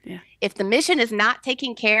itself. yeah. If the mission is not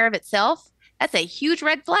taking care of itself, that's a huge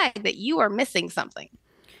red flag that you are missing something.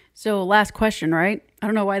 So last question, right? I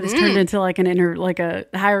don't know why this turned Mm. into like like a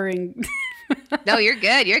hiring. No, you're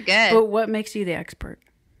good. You're good. But what makes you the expert?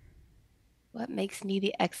 What makes me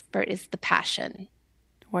the expert is the passion.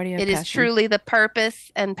 Why do you have It is passion? truly the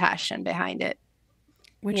purpose and passion behind it.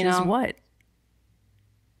 Which You is know, what?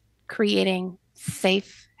 creating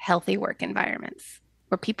safe, healthy work environments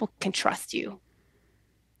where people can trust you.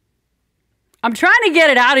 I'm trying to get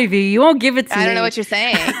it out of you. You won't give it to me. I don't know what you're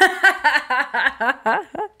saying.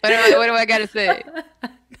 What do I got to say?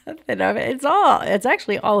 It's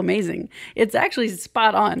actually all amazing. It's actually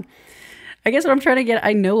spot on. I guess what I'm trying to get,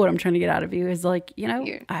 I know what I'm trying to get out of you is like,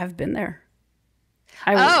 You- I've been there.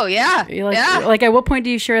 Oh, yeah. Yeah. Like at what point do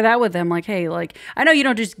you share that with them? Like, hey, like, I know you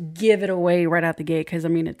don't just give it away right out the gate. Cause I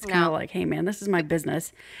mean, it's kind of No. like, hey man, this is my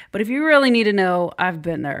business. But if you really need to know, I've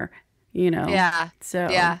been there, Yeah. So,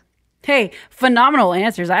 Yeah. hey, phenomenal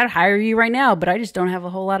answers. I'd hire you right now, but I just don't have a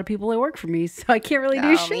whole lot of people that work for me. So I can't really do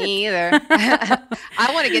No, shit. me either. I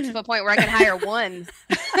want to get to a point where I can hire one.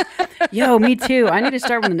 Yo, me too. I need to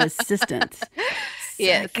start with an assistant.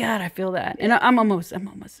 Yes. God, I feel that. And I'm almost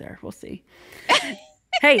there. We'll see.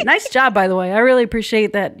 Hey, nice job, by the way. I really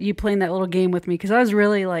appreciate that you playing that little game with me because I was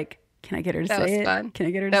really like, can I get her to That say was it? fun. Can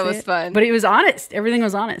I get her to That say was it? fun. But it was honest. Everything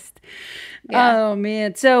was honest. Yeah. Oh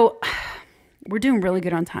man. So we're doing really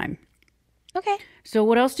good on time. Okay. So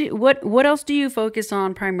what else do you focus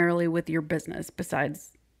on primarily with your business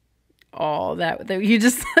besides all that you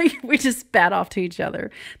just like we just spat off to each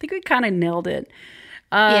other? I think we kind of nailed it.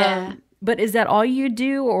 Yeah. But is that all you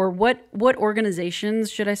do, or what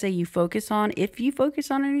organizations should I say you focus on, if you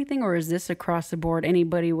focus on anything, or is this across the board?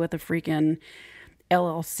 Anybody with a freaking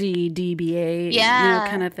LLC, DBA, Yeah.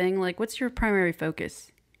 kind of thing? Like, what's your primary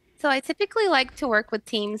focus? So I typically like to work with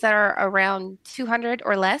teams that are around 200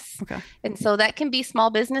 or less. Okay. And so that can be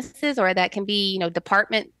small businesses or that can be,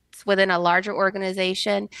 departments within a larger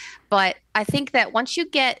organization. But I think that once you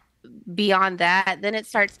get beyond that, then it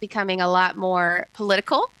starts becoming a lot more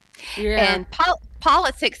political. Yeah. And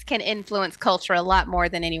politics can influence culture a lot more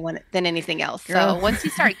than anything else. Girl. So once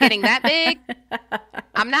you start getting that big,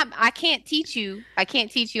 I can't teach you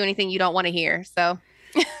anything you don't want to hear. So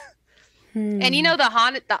And you know, the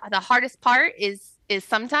hardest part is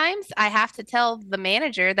sometimes I have to tell the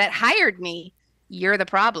manager that hired me, you're the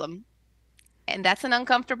problem. And that's an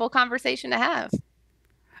uncomfortable conversation to have.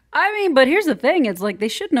 I mean, but here's the thing: it's like they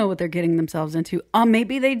should know what they're getting themselves into.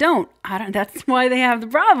 Maybe they don't. I don't. That's why they have the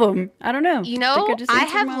problem. I don't know. You They know, could just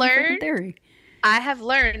answer my own fucking theory. I have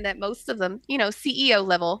learned that most of them, you know, CEO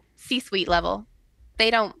level, C-suite level,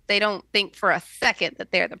 they don't think for a second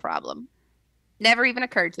that they're the problem. Never even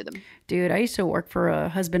occurred to them. Dude, I used to work for a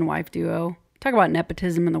husband-wife duo. Talk about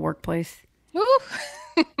nepotism in the workplace. Woo.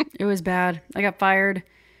 It was bad. I got fired,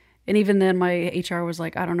 and even then, my HR was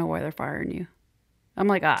like, "I don't know why they're firing you." I'm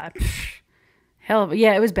like, hell,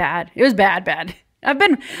 yeah, it was bad. It was bad, bad. I've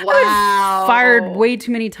been fired way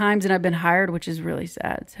too many times, and I've been hired, which is really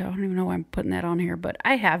sad. So I don't even know why I'm putting that on here, but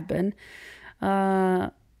I have been.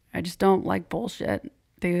 I just don't like bullshit,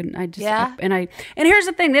 dude. And here's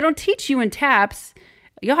the thing: they don't teach you in TAPS.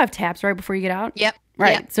 You'll have TAPS right before you get out. Yep.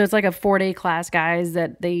 Right. Yep. So it's like a 4-day class, guys,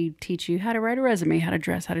 that they teach you how to write a resume, how to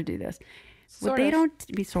dress, how to do this. What they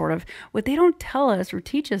don't tell us or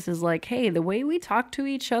teach us is like, hey, the way we talk to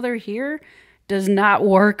each other here does not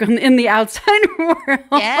work in the outside world.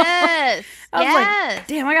 Yes. I was like,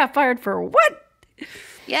 damn, I got fired for what?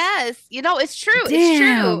 Yes. You know, it's true. Damn. It's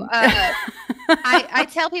true. I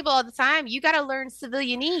tell people all the time, you got to learn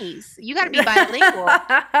civilianese. You got to be bilingual.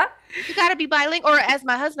 You got to be bilingual. Or as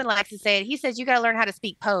my husband likes to say it, he says, you got to learn how to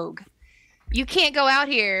speak Pogue. You can't go out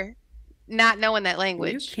here not knowing that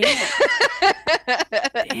language. You can't.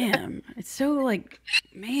 Damn. It's so like,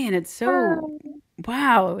 man, it's so,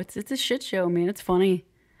 wow. It's a shit show, man. It's funny.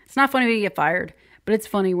 It's not funny when you get fired, but it's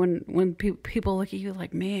funny when people look at you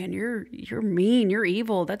like, man, you're mean. You're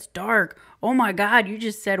evil. That's dark. Oh my God. You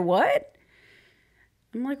just said what?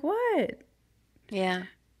 I'm like, what? Yeah.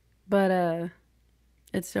 But,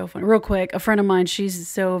 it's so funny. Real quick, a friend of mine, she's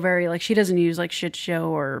so very, like, she doesn't use, like, shit show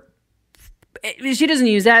or... She doesn't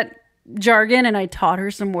use that jargon, and I taught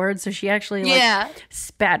her some words, so she actually, like,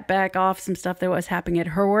 spat back off some stuff that was happening at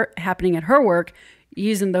her work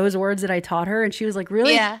using those words that I taught her, and she was, like,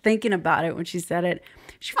 really thinking about it when she said it.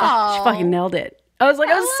 She fucking nailed it. I was like,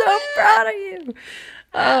 I'm so proud of you.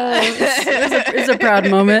 It's a proud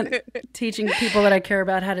moment, teaching people that I care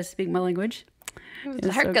about how to speak my language. It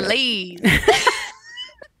was Hercules.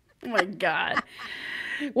 Oh my God.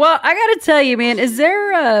 Well, I gotta tell you, man, is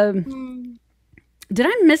there did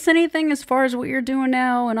I miss anything as far as what you're doing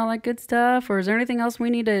now and all that good stuff? Or is there anything else we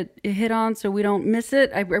need to hit on so we don't miss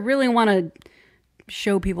it? I really want to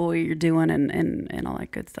show people what you're doing and all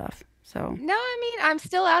that good stuff. So no, I mean, I'm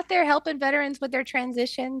still out there helping veterans with their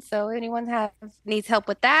transition. So anyone needs help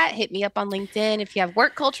with that, hit me up on LinkedIn. If you have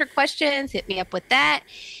work culture questions, hit me up with that.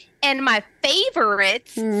 And my favorite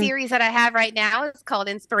series that I have right now is called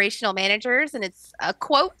Inspirational Managers. And it's a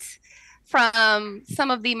quote from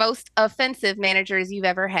some of the most offensive managers you've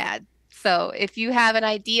ever had. So if you have an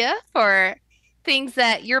idea for things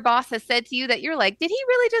that your boss has said to you that you're like, did he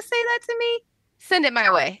really just say that to me? Send it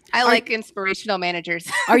my way. I like inspirational managers.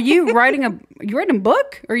 Are you writing a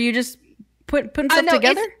book? Or are you just putting stuff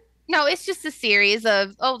together? It's just a series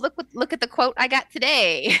of, look at the quote I got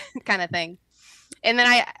today kind of thing. And then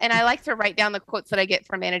I like to write down the quotes that I get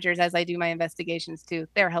from managers as I do my investigations too.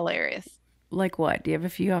 They're hilarious. Like what? Do you have a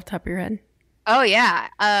few off the top of your head? Oh yeah.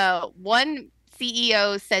 One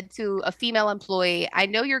CEO said to a female employee, I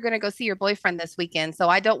know you're going to go see your boyfriend this weekend, so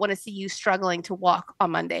I don't want to see you struggling to walk on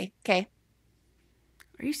Monday. Okay.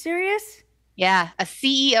 Are you serious? Yeah. A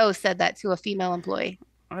CEO said that to a female employee.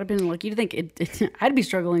 I'd have been like, you'd think I'd be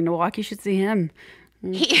struggling to walk. You should see him.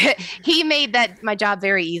 He made my job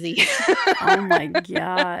very easy. Oh my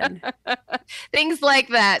God. Things like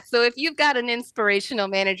that. So if you've got an inspirational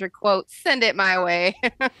manager quote, send it my way.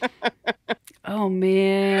 Oh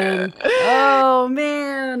man. Oh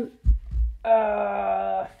man.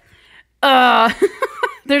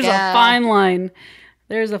 There's a fine line.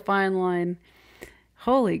 There's a fine line.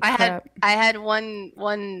 Holy crap. I had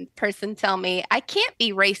one person tell me, I can't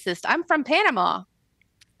be racist. I'm from Panama.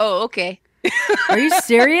 Oh, okay. Are you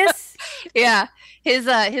serious? Yeah. His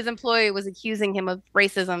employee was accusing him of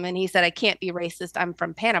racism, and he said, I can't be racist. I'm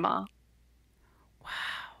from Panama. Wow.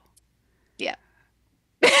 Yeah.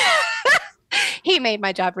 He made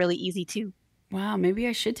my job really easy too. Wow, maybe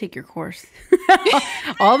I should take your course.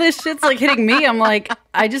 All this shit's like hitting me. I'm like,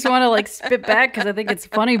 I just want to like spit back because I think it's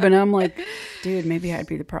funny, but I'm like, dude, maybe I'd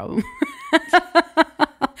be the problem.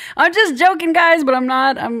 I'm just joking, guys, but I'm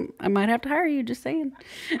not. I might have to hire you. Just saying.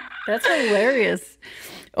 That's hilarious.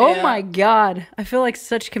 Oh my God, I feel like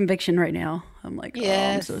such conviction right now. I'm like, oh,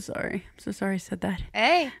 I'm so sorry. I'm so sorry I said that.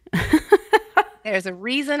 Hey. There's a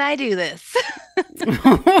reason I do this.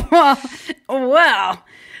 Well,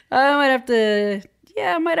 I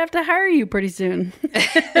might have to hire you pretty soon.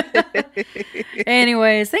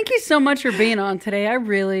 Anyways, thank you so much for being on today.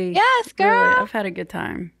 Yes, girl. I've had a good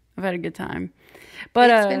time. But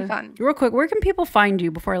it's been fun. Real quick, where can people find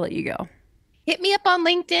you before I let you go? Hit me up on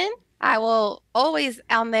LinkedIn. I will always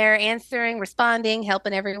on there answering, responding,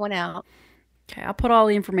 helping everyone out. Okay, I'll put all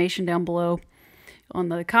the information down below on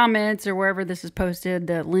the comments or wherever this is posted,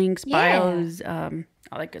 the links, bios, all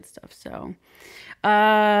that good stuff. So,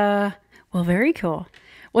 well, very cool.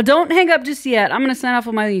 Well, don't hang up just yet. I'm going to sign off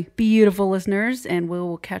with my beautiful listeners, and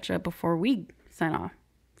we'll catch up before we sign off.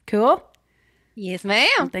 Cool? Yes, ma'am.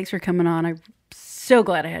 Well, thanks for coming on. I'm so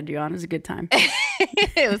glad I had you on. It was a good time.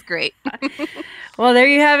 It was great. Well, there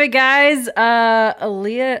you have it, guys.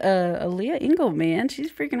 Aleha Ingle, man. She's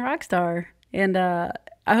a freaking rock star. And I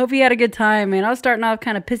hope you had a good time, man. I was starting off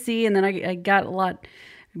kind of pissy, and then I got a lot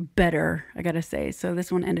better, I got to say. So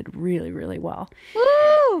this one ended really, really well.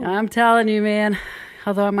 Woo! I'm telling you, man.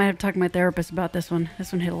 Although I might have to talk to my therapist about this one.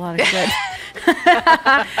 This one hit a lot of shit.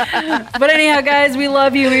 But anyhow, guys, we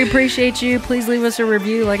love you. We appreciate you. Please leave us a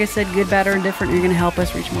review. Like I said, good, bad, or indifferent. You're going to help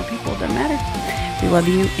us reach more people. It doesn't matter. We love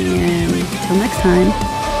you. And until next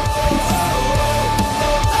time.